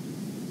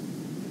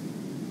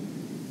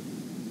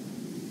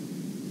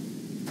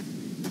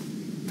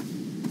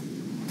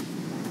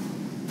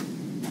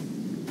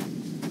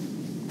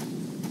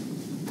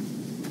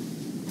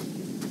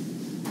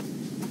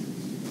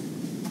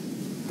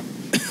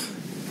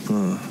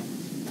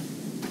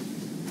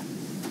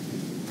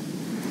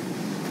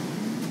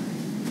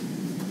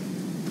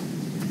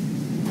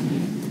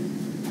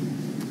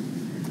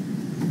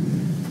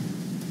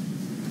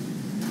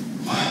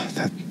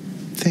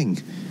 thing.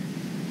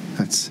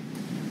 That's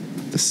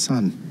the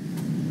sun.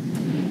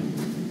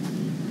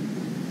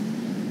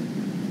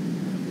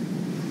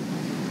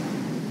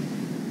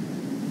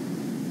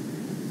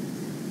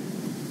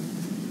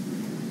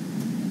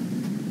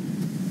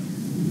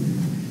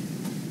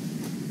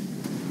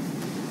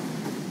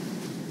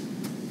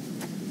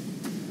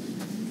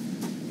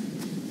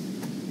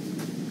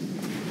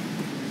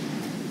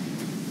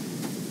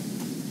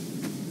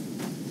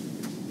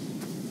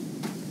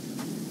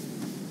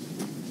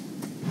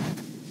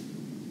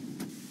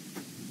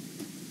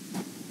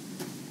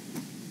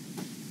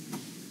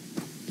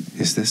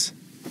 Is this?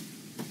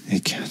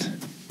 It can't.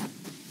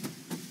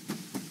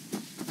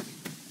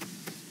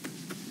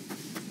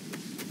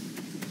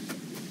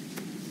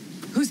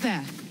 Who's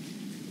there?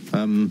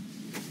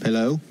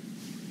 Hello?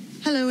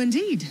 Hello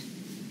indeed.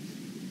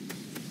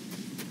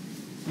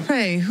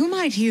 Pray, who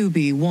might you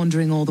be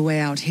wandering all the way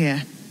out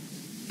here?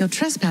 You're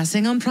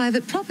trespassing on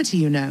private property,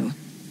 you know.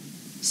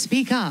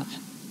 Speak up.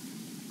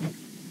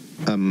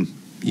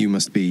 You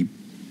must be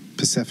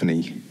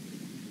Persephone.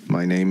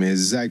 My name is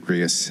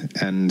Zagreus,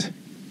 and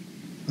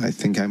I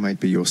think I might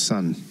be your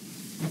son.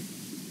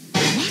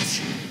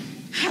 What?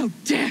 How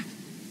dare!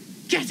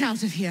 Get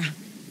out of here!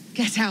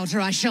 Get out, or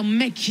I shall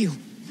make you!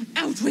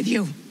 Out with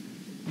you!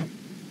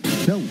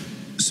 No,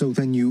 so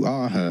then you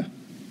are her.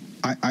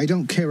 I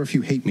don't care if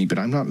you hate me, but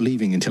I'm not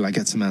leaving until I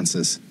get some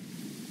answers.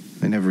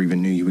 I never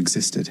even knew you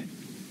existed.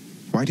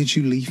 Why did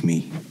you leave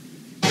me?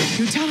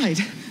 You died.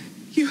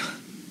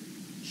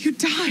 You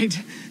died.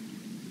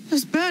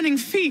 Those burning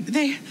feet,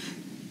 they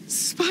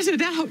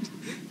sputtered out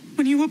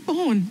when you were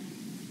born.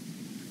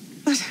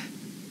 But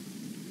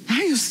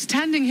now you're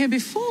standing here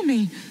before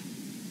me.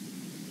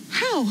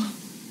 How?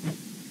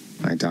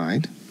 I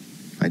died?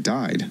 I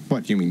died?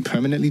 What, you mean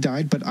permanently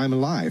died? But I'm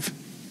alive.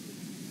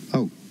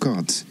 Oh,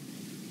 gods.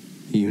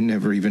 You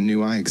never even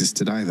knew I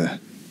existed either.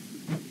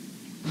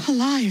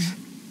 Alive?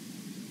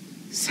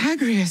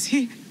 Zagreus,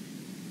 he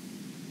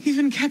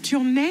even kept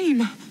your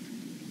name.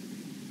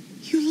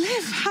 You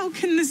live. How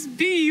can this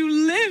be? You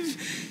live.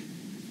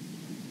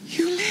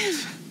 You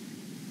live.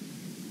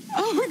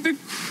 Oh, the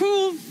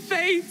cruel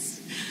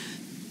fates.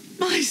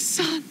 My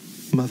son.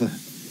 Mother.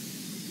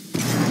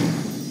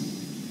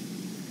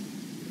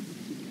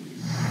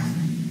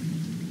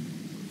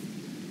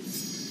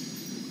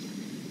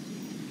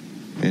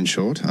 In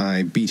short,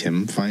 I beat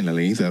him,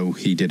 finally, though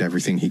he did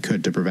everything he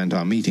could to prevent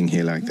our meeting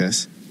here like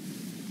this.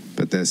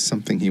 But there's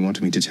something he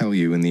wanted me to tell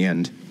you in the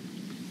end.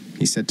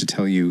 He said to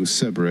tell you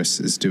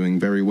Cerberus is doing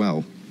very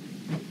well.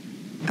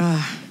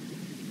 Ah,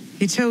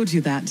 he told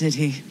you that, did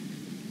he?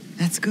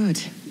 That's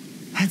good.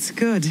 That's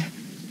good.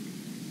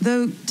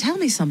 Though, tell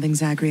me something,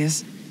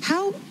 Zagreus.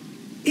 How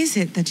is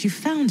it that you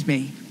found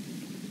me?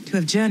 To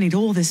have journeyed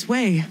all this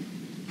way,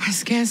 I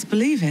scarce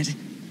believe it.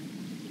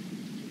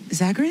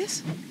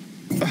 Zagreus?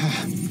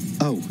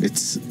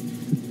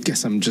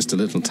 Guess I'm just a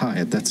little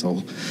tired, that's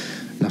all.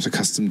 Not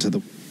accustomed to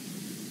the...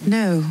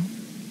 No,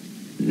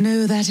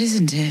 that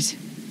isn't it.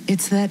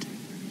 It's that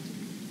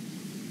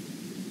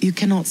you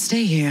cannot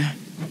stay here.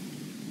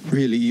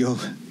 Really, you're...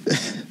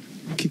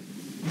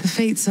 The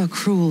fates are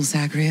cruel,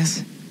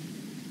 Zagreus.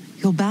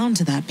 You're bound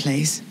to that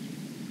place.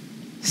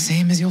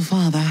 Same as your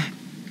father.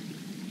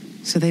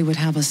 So they would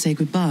have us say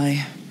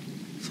goodbye.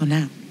 For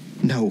now.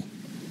 No,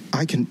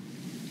 I can...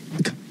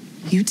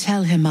 You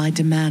tell him I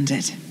demand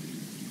it.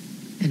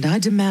 And I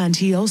demand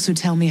he also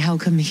tell me how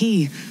come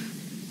he,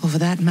 or for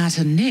that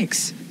matter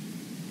Nyx,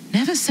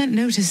 never sent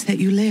notice that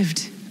you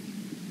lived.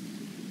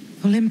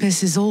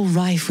 Olympus is all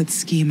rife with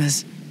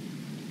schemers.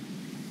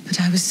 But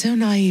I was so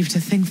naive to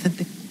think that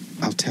the...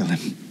 I'll tell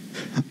him.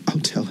 I'll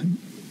tell him.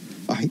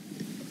 I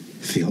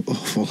feel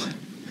awful.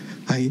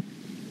 I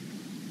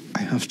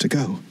have to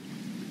go.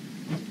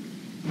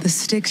 The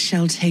Styx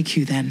shall take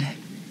you then.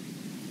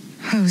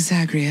 Oh,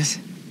 Zagreus.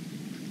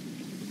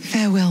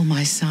 Farewell,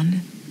 my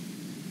son.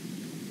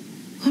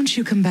 Won't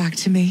you come back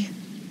to me?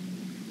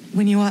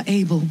 When you are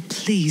able,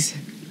 please.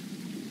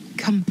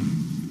 Come.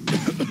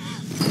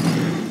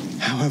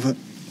 However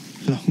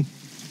long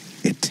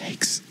it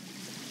takes.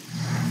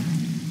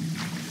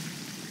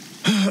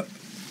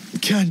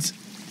 Can't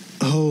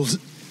hold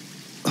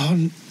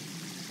on.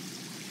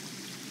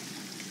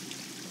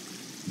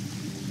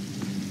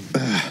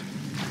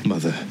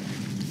 Mother,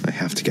 I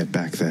have to get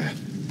back there.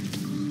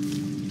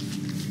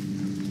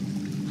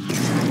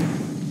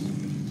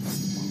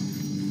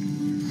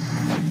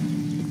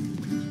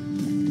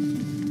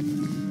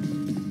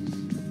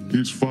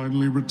 He's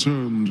finally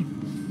returned.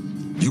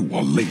 You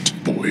are late,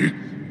 boy.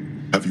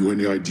 Have you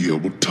any idea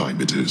what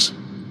time it is?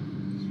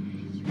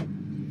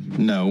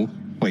 No.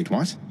 Wait,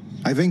 what?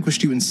 I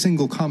vanquished you in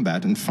single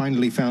combat and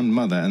finally found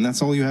Mother, and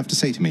that's all you have to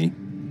say to me?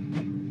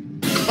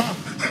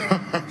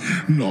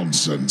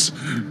 Nonsense.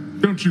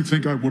 Don't you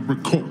think I would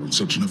recall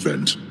such an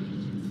event?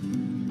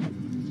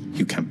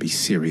 You can't be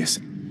serious.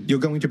 You're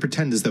going to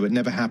pretend as though it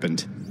never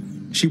happened.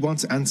 She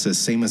wants answers,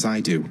 same as I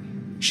do.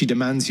 She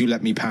demands you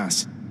let me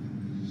pass.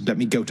 Let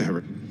me go to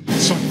her.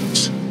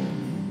 Silence.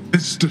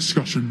 This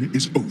discussion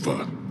is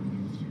over.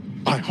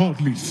 I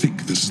hardly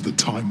think this is the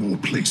time or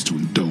place to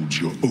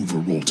indulge your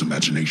overwrought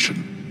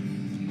imagination.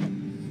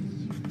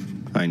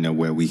 I know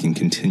where we can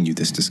continue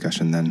this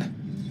discussion then.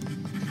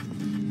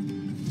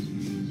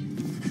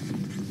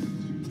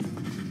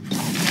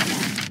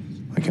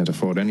 I can't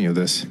afford any of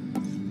this.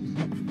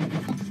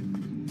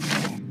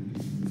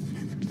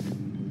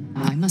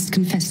 I must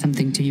confess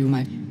something to you,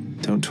 my...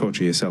 Don't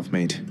torture yourself,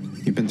 mate.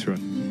 You've been through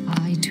it.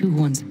 I too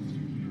once...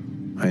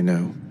 I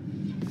know.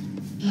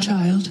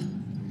 Child.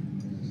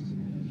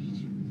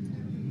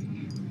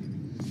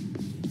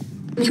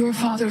 Your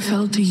father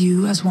fell to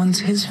you as once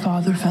his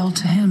father fell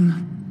to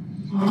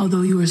him,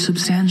 although you were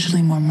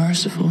substantially more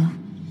merciful.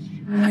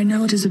 I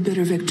know it is a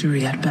bitter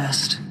victory at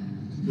best.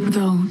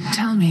 Though,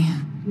 tell me,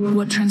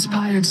 what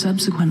transpired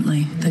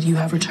subsequently that you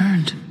have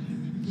returned?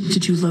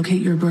 Did you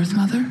locate your birth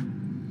mother?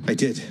 I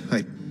did.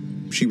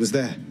 She was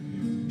there.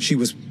 She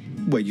was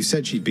where you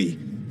said she'd be,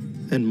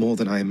 and more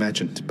than I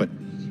imagined, but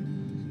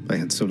I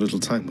had so little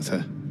time with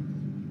her.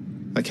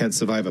 I can't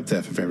survive up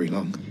there for very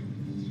long.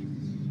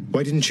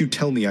 Why didn't you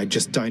tell me I'd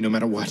just die no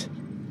matter what?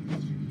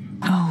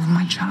 Oh,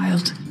 my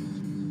child.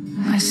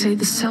 I say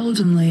this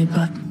seldomly,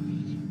 but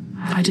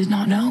I did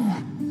not know,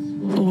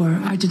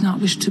 or I did not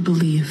wish to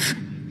believe,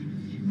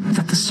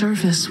 that the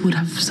service would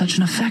have such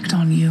an effect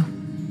on you.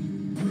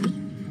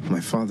 My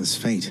father's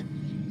fate.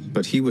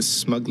 But he was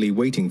smugly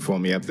waiting for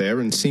me up there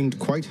and seemed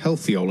quite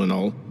healthy all in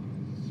all.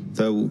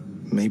 Though,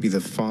 maybe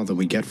the farther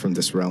we get from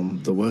this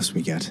realm, the worse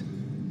we get.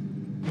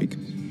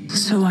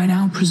 So I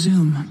now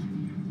presume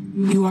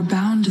you are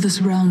bound to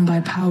this realm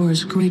by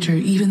powers greater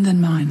even than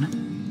mine.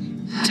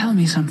 Tell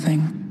me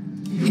something.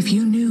 If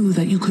you knew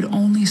that you could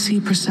only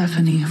see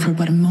Persephone for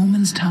but a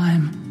moment's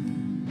time...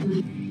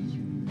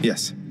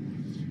 Yes.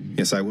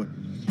 Yes, I would.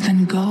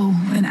 Then go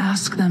and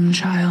ask them,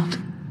 child.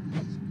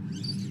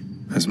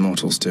 As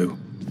mortals do.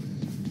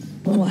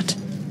 What?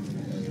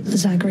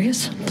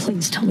 Zagreus,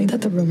 please tell me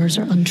that the rumors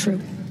are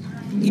untrue.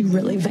 You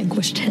really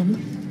vanquished him?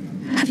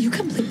 Have you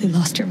completely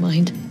lost your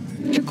mind?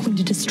 You're going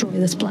to destroy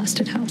this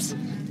blasted house.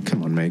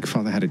 Come on, Meg.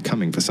 Father had it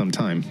coming for some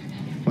time.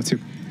 What's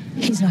your...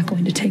 He's not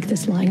going to take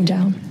this lying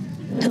down.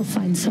 He'll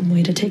find some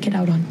way to take it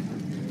out on.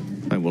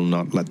 I will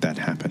not let that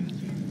happen.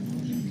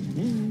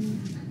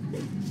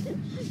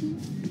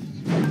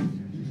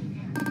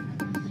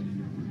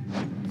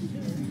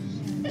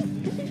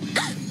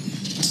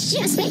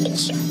 Just making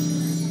sure.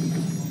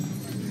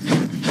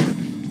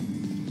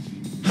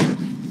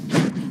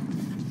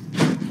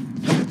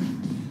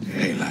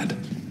 Hey, lad.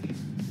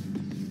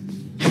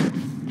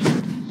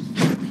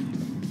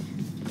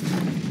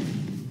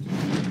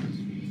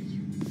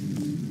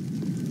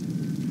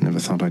 Never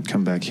thought I'd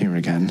come back here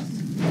again.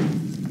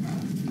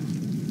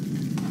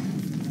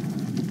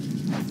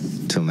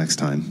 Till next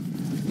time.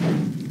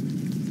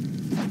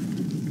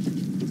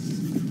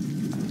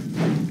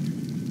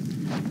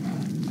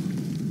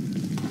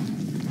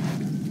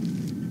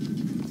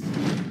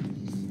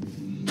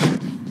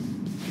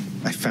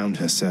 Found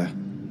her, sir.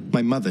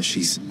 My mother,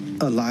 she's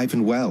alive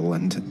and well,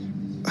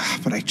 and...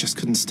 but I just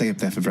couldn't stay up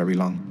there for very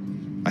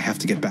long. I have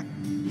to get back.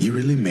 You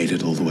really made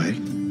it all the way?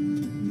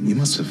 You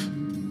must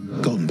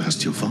have gotten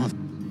past your father.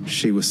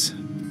 She was...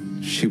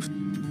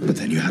 But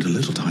then you had a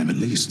little time at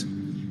least.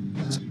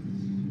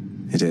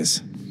 It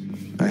is.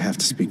 I have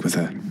to speak with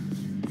her.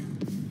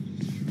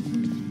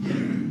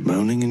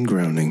 Moaning and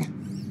groaning.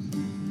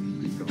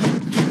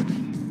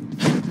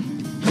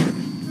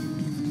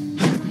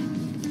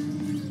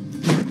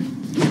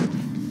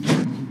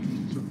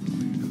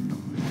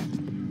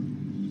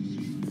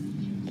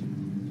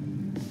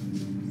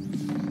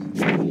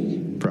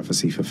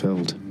 Prophecy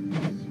fulfilled.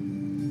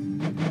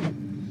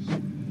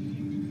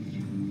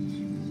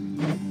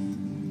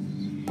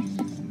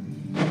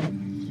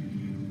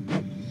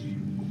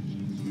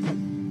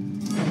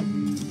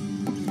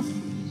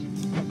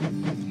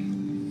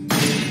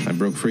 I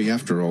broke free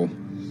after all.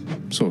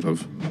 Sort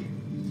of.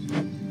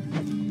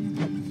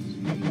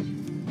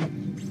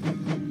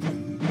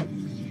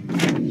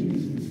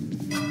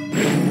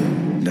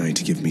 Night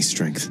to give me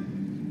strength.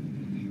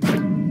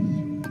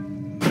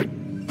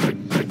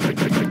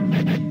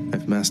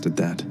 Mastered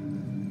that.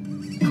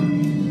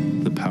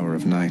 The power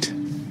of night.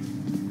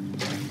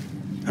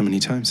 How many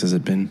times has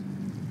it been?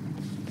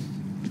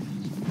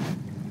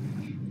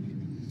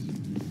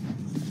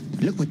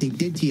 Look what they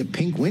did to your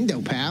pink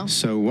window, pal.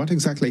 So what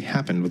exactly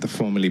happened with the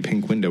formerly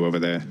pink window over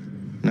there?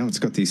 Now it's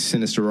got these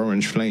sinister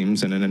orange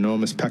flames and an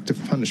enormous pact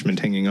of punishment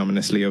hanging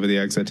ominously over the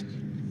exit.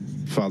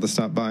 Father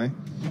stopped by?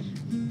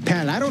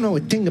 Pal, I don't know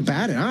a thing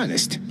about it,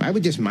 honest. I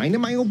was just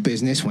minding my own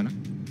business when...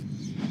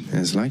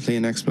 As likely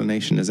an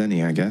explanation as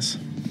any, I guess.